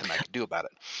 and there's nothing I could do about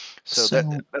it. So So,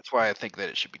 that's why I think that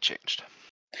it should be changed.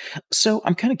 so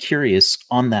I'm kind of curious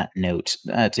on that note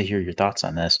to hear your thoughts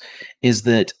on this. Is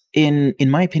that in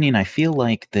my opinion, I feel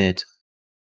like that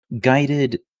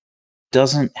guided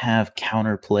doesn't have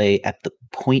counterplay at the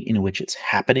point in which it's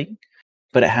happening,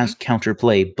 but it Hmm. has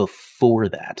counterplay before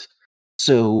that.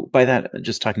 So by that,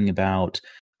 just talking about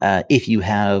if you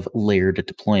have layered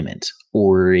deployment,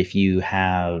 or if you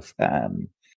have,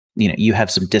 you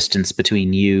have some distance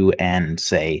between you and,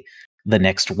 say, the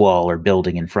next wall or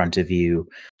building in front of you.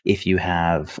 If you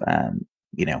have,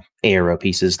 arrow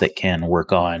pieces that can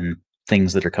work on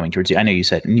things that are coming towards you. I know you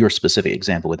said in your specific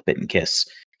example with Bit and Kiss,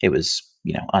 it was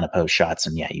unopposed shots,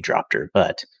 and yeah, you dropped her,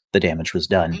 but the damage was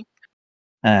done.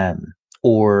 Hmm. Um,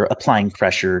 or applying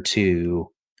pressure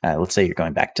to, let's say you're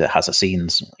going back to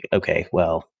assassins. Okay,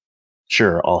 well,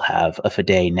 sure, I'll have a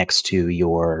Fide next to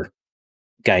your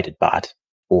guided bot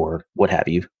or what have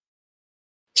you.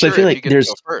 So I Sure, feel if like you get to there's,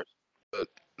 go first, but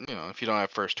if you don't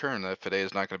have first turn, that Fide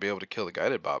is not going to be able to kill the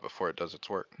guided bot before it does its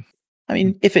work. I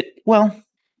mean,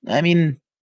 I mean,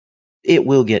 it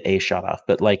will get a shot off,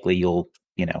 but likely you'll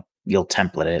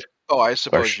template it Oh, I or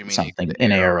suppose you mean you something, could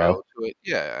an arrow arrow. to it.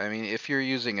 Yeah, I mean, if you're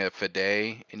using a Fide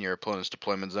in your opponent's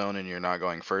deployment zone and you're not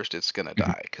going first, it's gonna Mhm.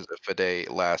 die because a Fide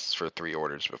lasts for 3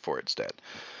 orders before it's dead.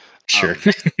 Sure. Um,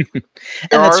 there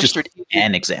And that's are just strategic,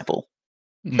 an example.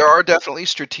 there are definitely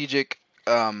strategic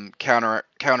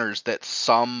counters that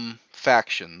some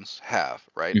factions have.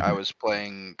 Right, I Mhm. was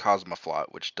playing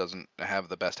Cosmoflot, which doesn't have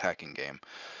the best hacking game.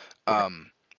 Right.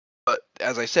 But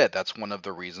as I said, that's one of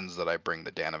the reasons that I bring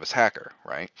the Danavis hacker,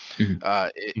 right?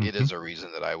 Mhm. It is a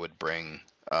reason that I would bring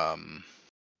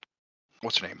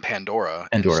what's her name, Pandora,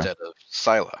 Pandora. instead of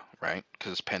Scylla, right?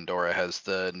 Because Pandora has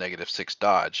the -6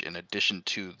 dodge in addition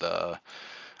to the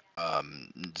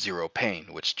 0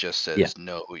 pain, which just Yeah. says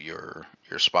no, your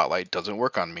spotlight doesn't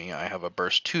work on me. I have a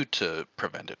burst 2 to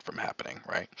prevent it from happening,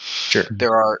 right? Sure.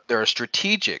 There are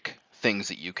strategic things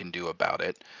that you can do about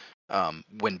it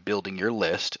when building your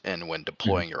list and when Mhm.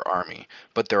 deploying your army,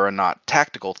 but there are not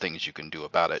tactical things you can do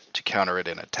about it to counter it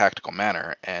in a tactical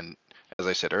manner. And as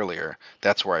I said earlier,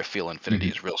 that's where I feel Mhm.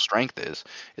 Infinity's real strength is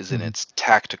in Mhm. its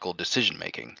tactical decision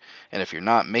making. And if you're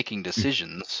not making Mhm.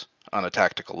 decisions on a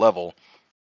tactical level,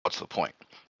 what's the point?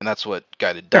 And that's what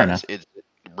guided Fair does. enough. It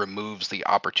removes the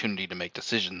opportunity to make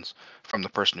decisions from the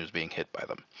person who's being hit by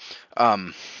them.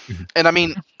 Um, Mhm. and I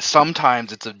mean,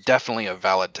 sometimes it's definitely a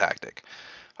valid tactic.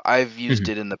 I've used Mhm.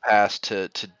 it in the past to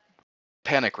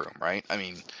panic room, right? I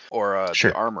mean, or the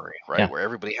Sure. armory, right, Yeah. where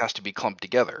everybody has to be clumped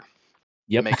together.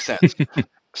 Yep. Makes sense. Yeah.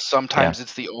 Sometimes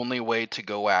it's the only way to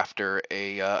go after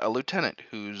a lieutenant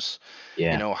who's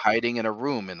Yeah. hiding in a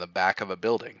room in the back of a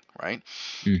building, right?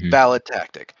 Mhm. Valid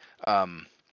tactic. Um,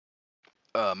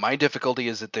 my difficulty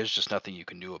is that there's just nothing you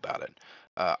can do about it.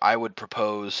 I would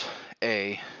propose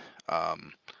a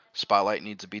um, Spotlight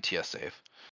needs a BTS save.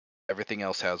 Everything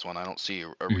else has one. I don't see a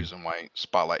Mhm. reason why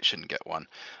Spotlight shouldn't get one.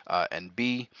 And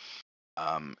B,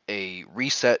 a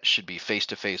reset should be face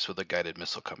to face with a guided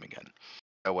missile coming in.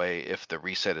 That way, if the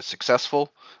reset is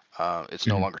successful, it's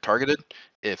no Mhm. longer targeted.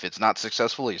 If it's not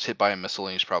successful, he's hit by a missile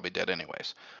and he's probably dead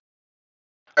anyways.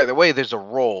 Either way, there's a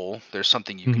role. There's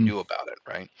something you can Mhm. do about it,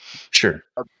 right? Sure.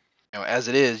 as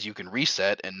it is, you can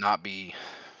reset and not be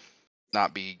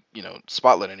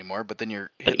spotlit anymore, but then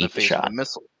you're hit But in the eat the face with a shot.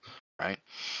 missile, right?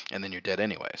 And then you're dead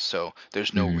anyway. So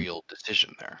there's no Mhm. real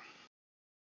decision there.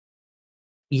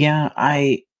 Yeah,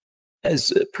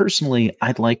 personally,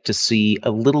 I'd like to see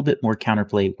a little bit more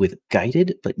counterplay with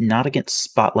guided, but not against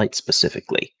Spotlight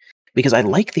specifically. Because I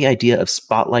like the idea of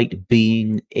Spotlight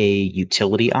being a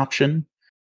utility option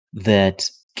that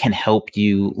can help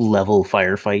you level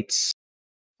firefights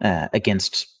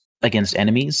against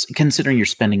enemies, considering you're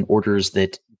spending orders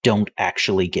that don't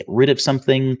actually get rid of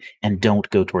something and don't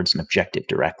go towards an objective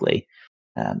directly.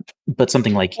 But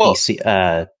something like Well,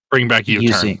 Bring back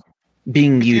U-turn.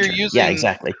 being if you're U-turn, yeah, using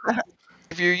exactly,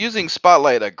 if you're using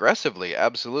Spotlight aggressively,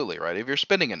 absolutely, right? If you're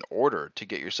spending an order to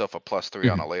get yourself a +3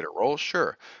 on hmm a later roll,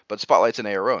 sure. But Spotlight's an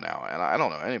ARO now, and I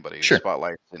don't know anybody who's sure,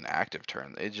 Spotlight's an active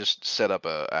turn. They just set up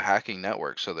a hacking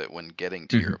network so that when getting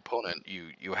to your hmm opponent,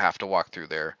 you have to walk through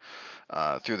their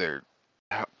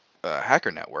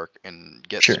hacker network and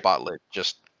get sure, Spotlit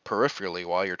just peripherally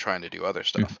while you're trying to do other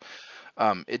hmm stuff.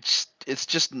 It's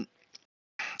just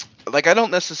like I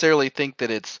don't necessarily think that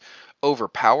it's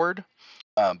overpowered,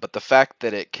 but the fact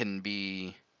that it can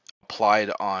be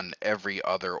applied on every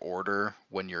other order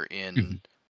when you're in hmm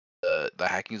the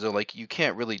hacking zone, like you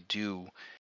can't really do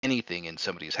anything in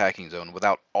somebody's hacking zone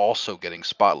without also getting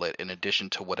spotlit in addition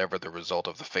to whatever the result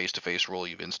of the face-to-face roll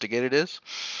you've instigated is.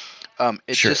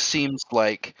 It sure, just seems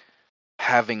like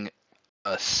having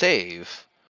a save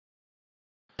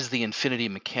is the infinity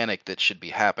mechanic that should be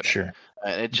happening. sure.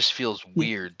 And it just feels Yeah.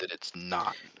 weird that it's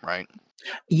not, right?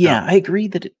 Yeah. Yeah, I agree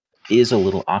that it is a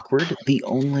little awkward. The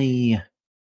only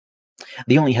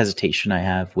hesitation I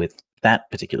have with that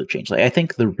particular change, like I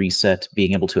think the reset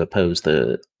being able to oppose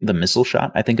the missile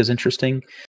shot, I think is interesting,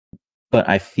 but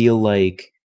I feel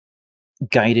like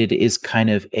guided is kind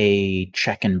of a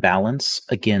check and balance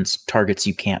against targets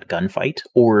you can't gunfight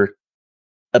or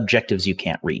objectives you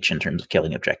can't reach in terms of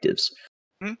killing objectives.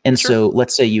 And Sure. so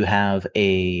let's say you have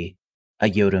a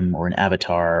Yodam or an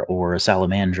Avatar or a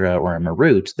Salamandra or a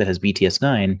Marut that has BTS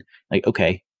 9, like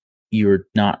okay, you're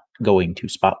not going to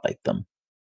spotlight them.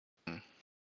 Mm.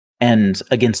 And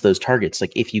against those targets,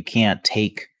 like if you can't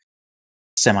take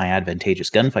semi-advantageous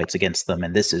gunfights against them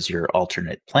and this is your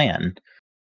alternate plan,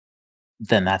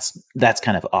 then that's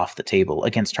kind of off the table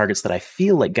against targets that I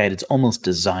feel like Guided's almost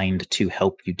designed to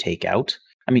help you take out.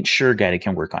 I mean, sure, Guided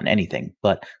can work on anything,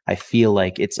 but I feel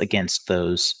like it's against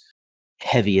those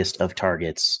heaviest of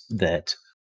targets that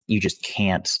you just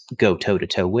can't go toe to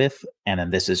toe with. And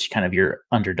then this is kind of your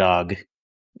underdog,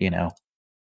 you know,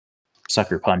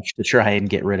 sucker punch to try and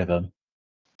get rid of them.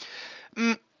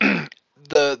 Mm,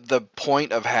 the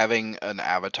point of having an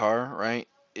avatar, right,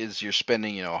 is you're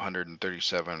spending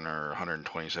 137 or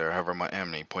 127, how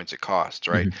many points it costs,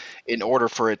 right, Mhm, in order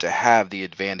for it to have the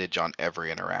advantage on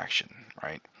every interaction,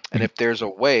 right? And mhm, if there's a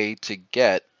way to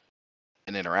get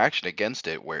an interaction against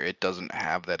it where it doesn't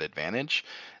have that advantage,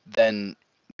 then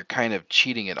you're kind of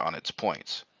cheating it on its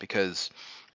points because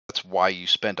that's why you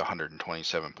spent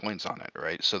 127 points on it,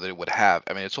 right? So that it would have,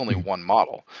 I mean, it's only mhm. one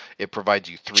model. It provides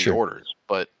you three Sure, orders,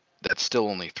 but that's still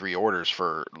only three orders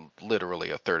for literally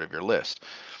a third of your list.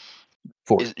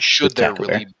 four Should with there really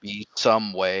Capillary. be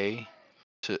some way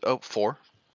to, oh, four,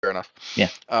 fair enough. Yeah,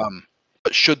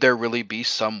 But should there really be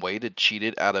some way to cheat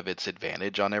it out of its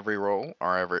advantage on every roll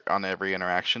or on every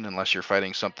interaction, unless you're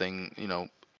fighting something,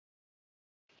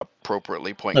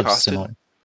 appropriately point of costed? similar.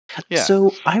 Yeah.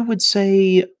 So That I said, would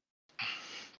say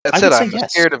I'm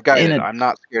yes. scared of In guided. a I'm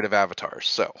not scared of avatars,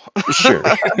 so. Sure.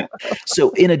 So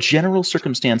in a general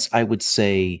circumstance, I would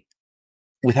say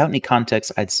without any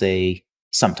context, I'd say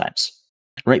sometimes.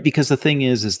 Right? Because the thing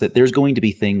is that there's going to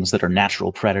be things that are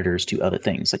natural predators to other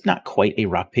things. Like not quite a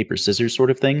rock, paper, scissors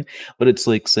sort of thing, but it's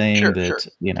like saying Sure, sure.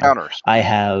 that, Counters. I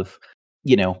have,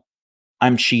 you know,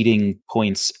 I'm cheating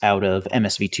points out of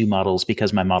MSV2 models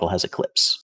because my model has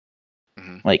Eclipse.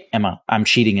 Hmm. Like Emma, I'm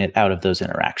cheating it out of those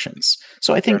interactions.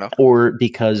 So I Fair think, enough. or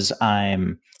because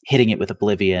I'm hitting it with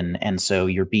Oblivion, and so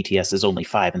your BTS is only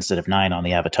 5 instead of 9 on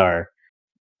the Avatar.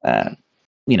 Uh, Mhm.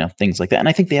 Things like that. And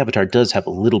I think the Avatar does have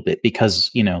a little bit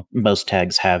because most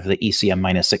tags have the ECM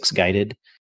 -6 guided,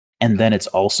 and then it's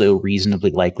also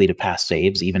reasonably likely to pass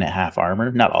saves even at half armor.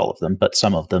 Not all of them, but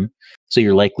some of them. So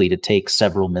you're likely to take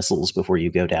several missiles before you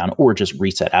go down, or just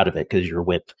reset out of it because you're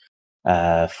whip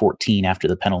 14 after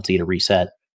the penalty to reset.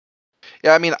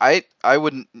 Yeah, I mean, I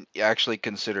wouldn't actually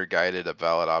consider guided a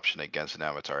valid option against an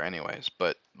avatar, anyways.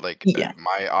 But like Yeah,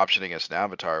 my option against an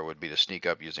avatar would be to sneak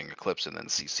up using Eclipse and then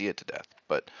CC it to death.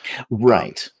 But um,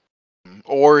 right.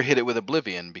 or hit it with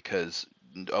Oblivion because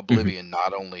hmm Oblivion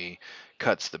not only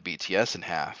cuts the BTS in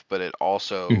half, but it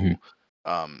also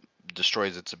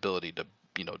destroys its ability to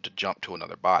to jump to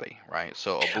another body, right?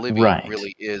 So Oblivion Right.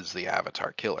 really is the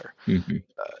avatar killer,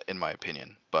 in my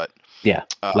opinion. But yeah,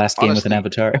 last game with an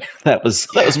honestly, avatar. that was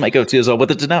yeah, my go-to as well with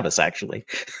the Danavis, actually,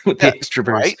 with the yeah, extra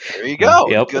burst. right. There you go.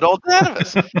 Yep. Good old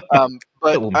Danavis.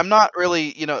 But Boom. I'm not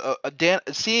really,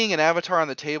 seeing an avatar on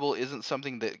the table isn't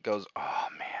something that goes, oh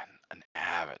man, an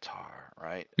avatar,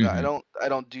 right? I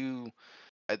don't do.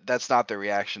 That's not the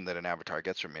reaction that an avatar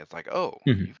gets from me. It's like, oh,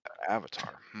 you've got an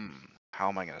avatar. How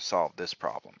am I going to solve this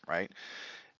problem, right?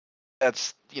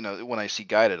 That's when I see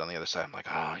guided on the other side, I'm like,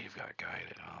 oh, you've got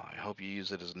guided. Oh, I hope you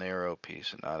use it as an arrow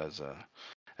piece and not as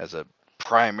a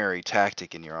primary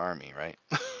tactic in your army, right?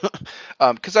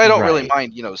 Because I don't really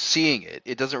Right. mind, seeing it.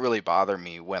 It doesn't really bother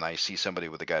me when I see somebody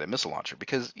with a guided missile launcher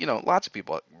because, lots of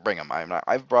people bring them.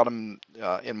 I've brought them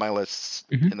in my lists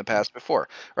in the past before,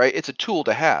 right? It's a tool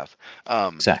to have.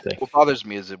 Exactly. What bothers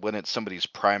me is that when it's somebody's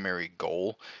primary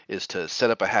goal is to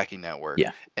set up a hacking network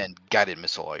Yeah. and guided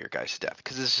missile all your guys to death,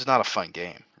 because this is not a fun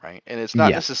game, right? And it's not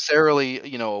Yeah. necessarily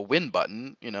a win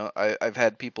button. I've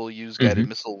had people use guided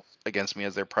missiles against me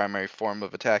as their primary form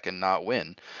of attack and not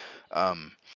win.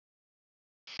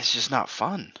 It's just not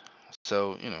fun.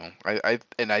 So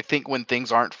I think when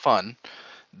things aren't fun,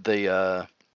 the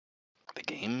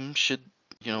game should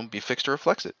be fixed to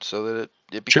reflect it so that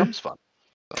it Sure. becomes fun.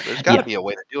 So there's got to Yeah. be a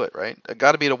way to do it, right? There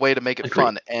got to be a way to make it Agreed.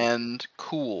 fun and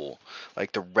cool,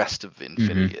 like the rest of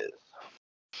Infinity is.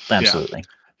 Absolutely.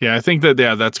 Yeah, I think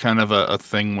that's kind of a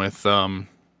thing with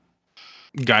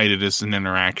guided as an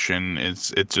interaction.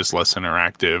 It's just less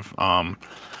interactive.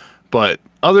 But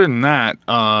other than that,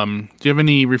 do you have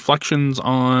any reflections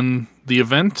on the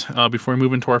event before we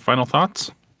move into our final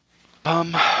thoughts?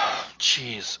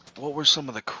 Jeez, what were some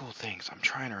of the cool things? I'm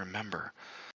trying to remember.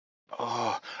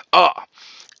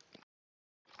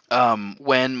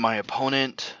 When my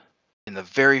opponent in the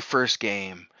very first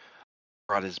game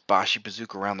brought his Bashi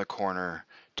bazooka around the corner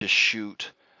to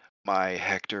shoot my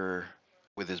Hector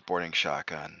with his boarding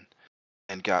shotgun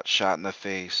and got shot in the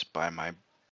face by my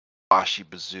Bashi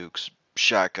bazooka's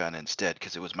shotgun instead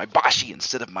because it was my Bashi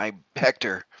instead of my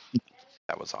Hector.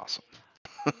 That was awesome.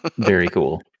 Very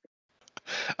cool.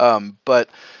 But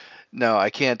no, I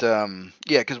can't.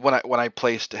 Yeah, because when I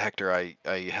placed Hector, I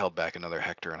held back another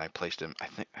Hector and I placed him.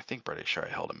 I think pretty sure I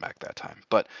held him back that time.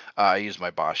 But I used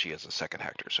my Bashi as a second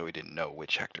Hector, so he didn't know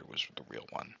which Hector was the real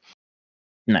one.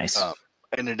 Nice.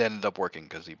 And it ended up working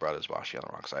because he brought his Bashi on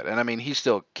the wrong side. And I mean, he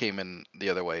still came in the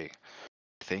other way,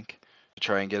 I think, to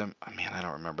try and get him. I mean, I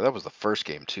don't remember. That was the first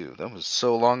game too. That was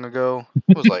so long ago.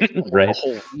 It was like Right. a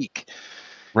whole week.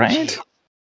 Right.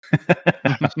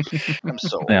 I'm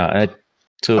so old. Yeah, I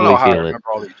I don't totally know how I feel it.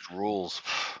 remember all these rules.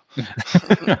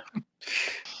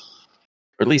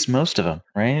 Or at least most of them,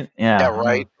 right? Yeah. Yeah,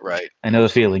 right. I know the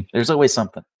feeling. There's always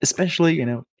something, especially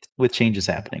with changes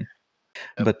happening.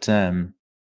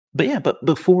 Yep. But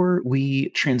before we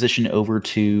transition over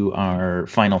to our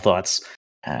final thoughts,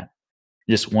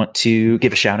 just want to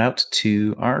give a shout out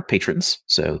to our patrons.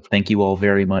 So thank you all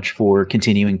very much for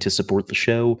continuing to support the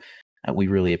show. We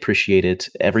really appreciate it.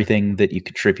 Everything that you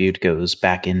contribute goes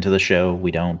back into the show.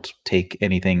 We don't take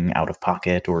anything out of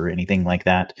pocket or anything like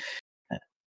that.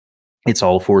 It's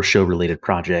all for show-related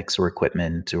projects or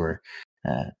equipment or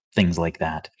things like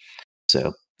that.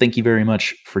 So thank you very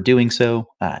much for doing so.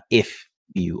 If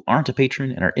you aren't a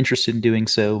patron and are interested in doing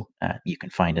so, you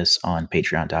can find us on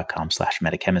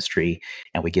patreon.com/metachemistry,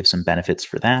 and we give some benefits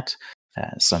for that.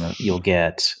 You'll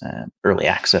get early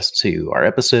access to our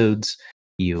episodes.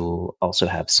 You'll also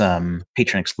have some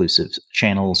patron exclusive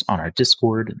channels on our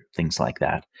Discord and things like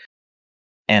that.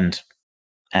 And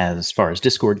as far as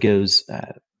Discord goes,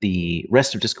 the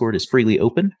rest of Discord is freely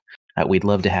open. We'd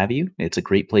love to have you. It's a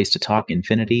great place to talk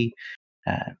Infinity.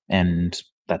 And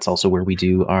that's also where we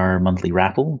do our monthly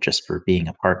raffle, just for being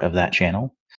a part of that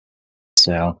channel.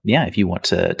 So, yeah, if you want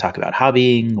to talk about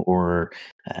hobbying or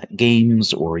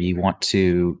games, or you want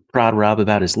to prod Rob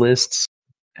about his lists,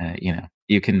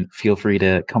 you can feel free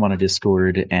to come on a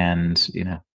Discord, and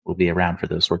we'll be around for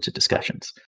those sorts of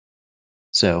discussions.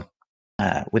 So,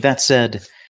 with that said,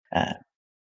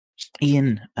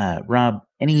 Ian, Rob,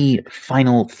 any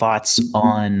final thoughts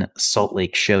on Salt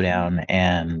Lake Showdown,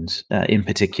 and in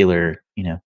particular,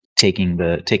 taking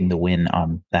the win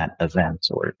on that event,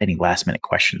 or any last minute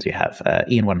questions you have?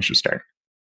 Ian, why don't you start?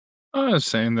 I was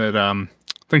saying that I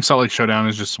think Salt Lake Showdown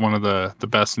is just one of the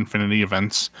best Infinity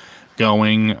events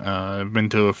going. I've been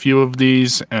to a few of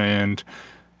these, and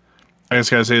I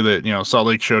just gotta say that Salt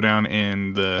Lake Showdown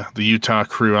and the Utah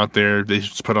crew out there, they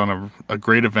just put on a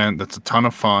great event that's a ton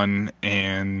of fun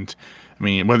and I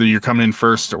mean, whether you're coming in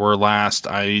first or last,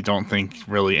 I don't think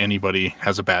really anybody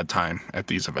has a bad time at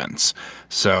these events.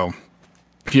 So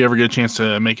if you ever get a chance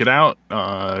to make it out,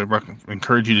 I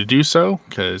encourage you to do so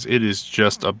because it is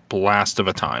just a blast of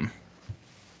a time.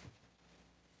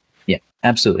 Yeah,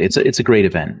 absolutely. It's a great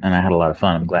event, and I had a lot of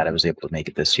fun. I'm glad I was able to make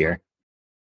it this year.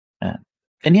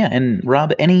 And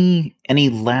Rob, any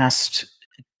last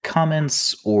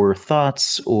comments or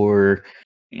thoughts, or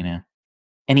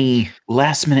any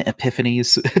last minute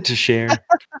epiphanies to share?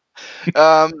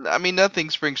 I mean, nothing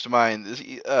springs to mind.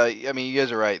 I mean, you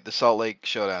guys are right. The Salt Lake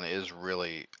Showdown is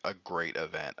really a great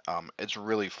event. It's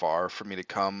really far for me to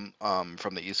come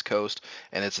from the East Coast,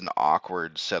 and it's an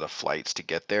awkward set of flights to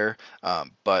get there.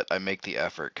 But I make the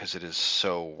effort because it is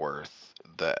so worth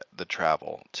the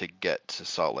travel to get to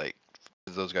Salt Lake.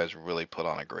 Those guys really put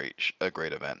on a great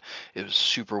event. It was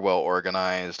super well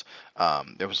organized.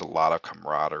 There was a lot of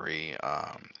camaraderie.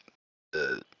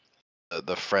 The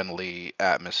the friendly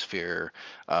atmosphere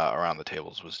around the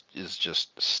tables is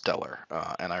just stellar,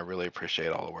 and I really appreciate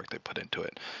all the work they put into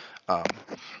it.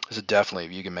 So definitely,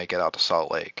 if you can make it out to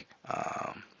Salt Lake,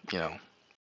 you know,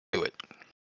 do it,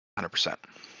 100%.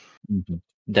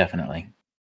 Definitely.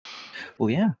 Well,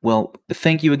 yeah. Well,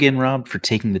 thank you again, Rob, for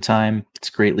taking the time. It's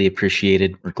greatly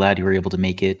appreciated. We're glad you were able to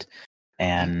make it.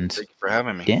 And Thank you for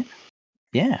having me.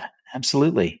 yeah,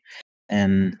 absolutely.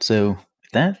 And so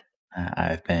with that,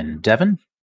 I've been Devin.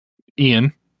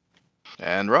 Ian.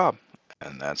 And Rob,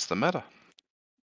 and that's the meta.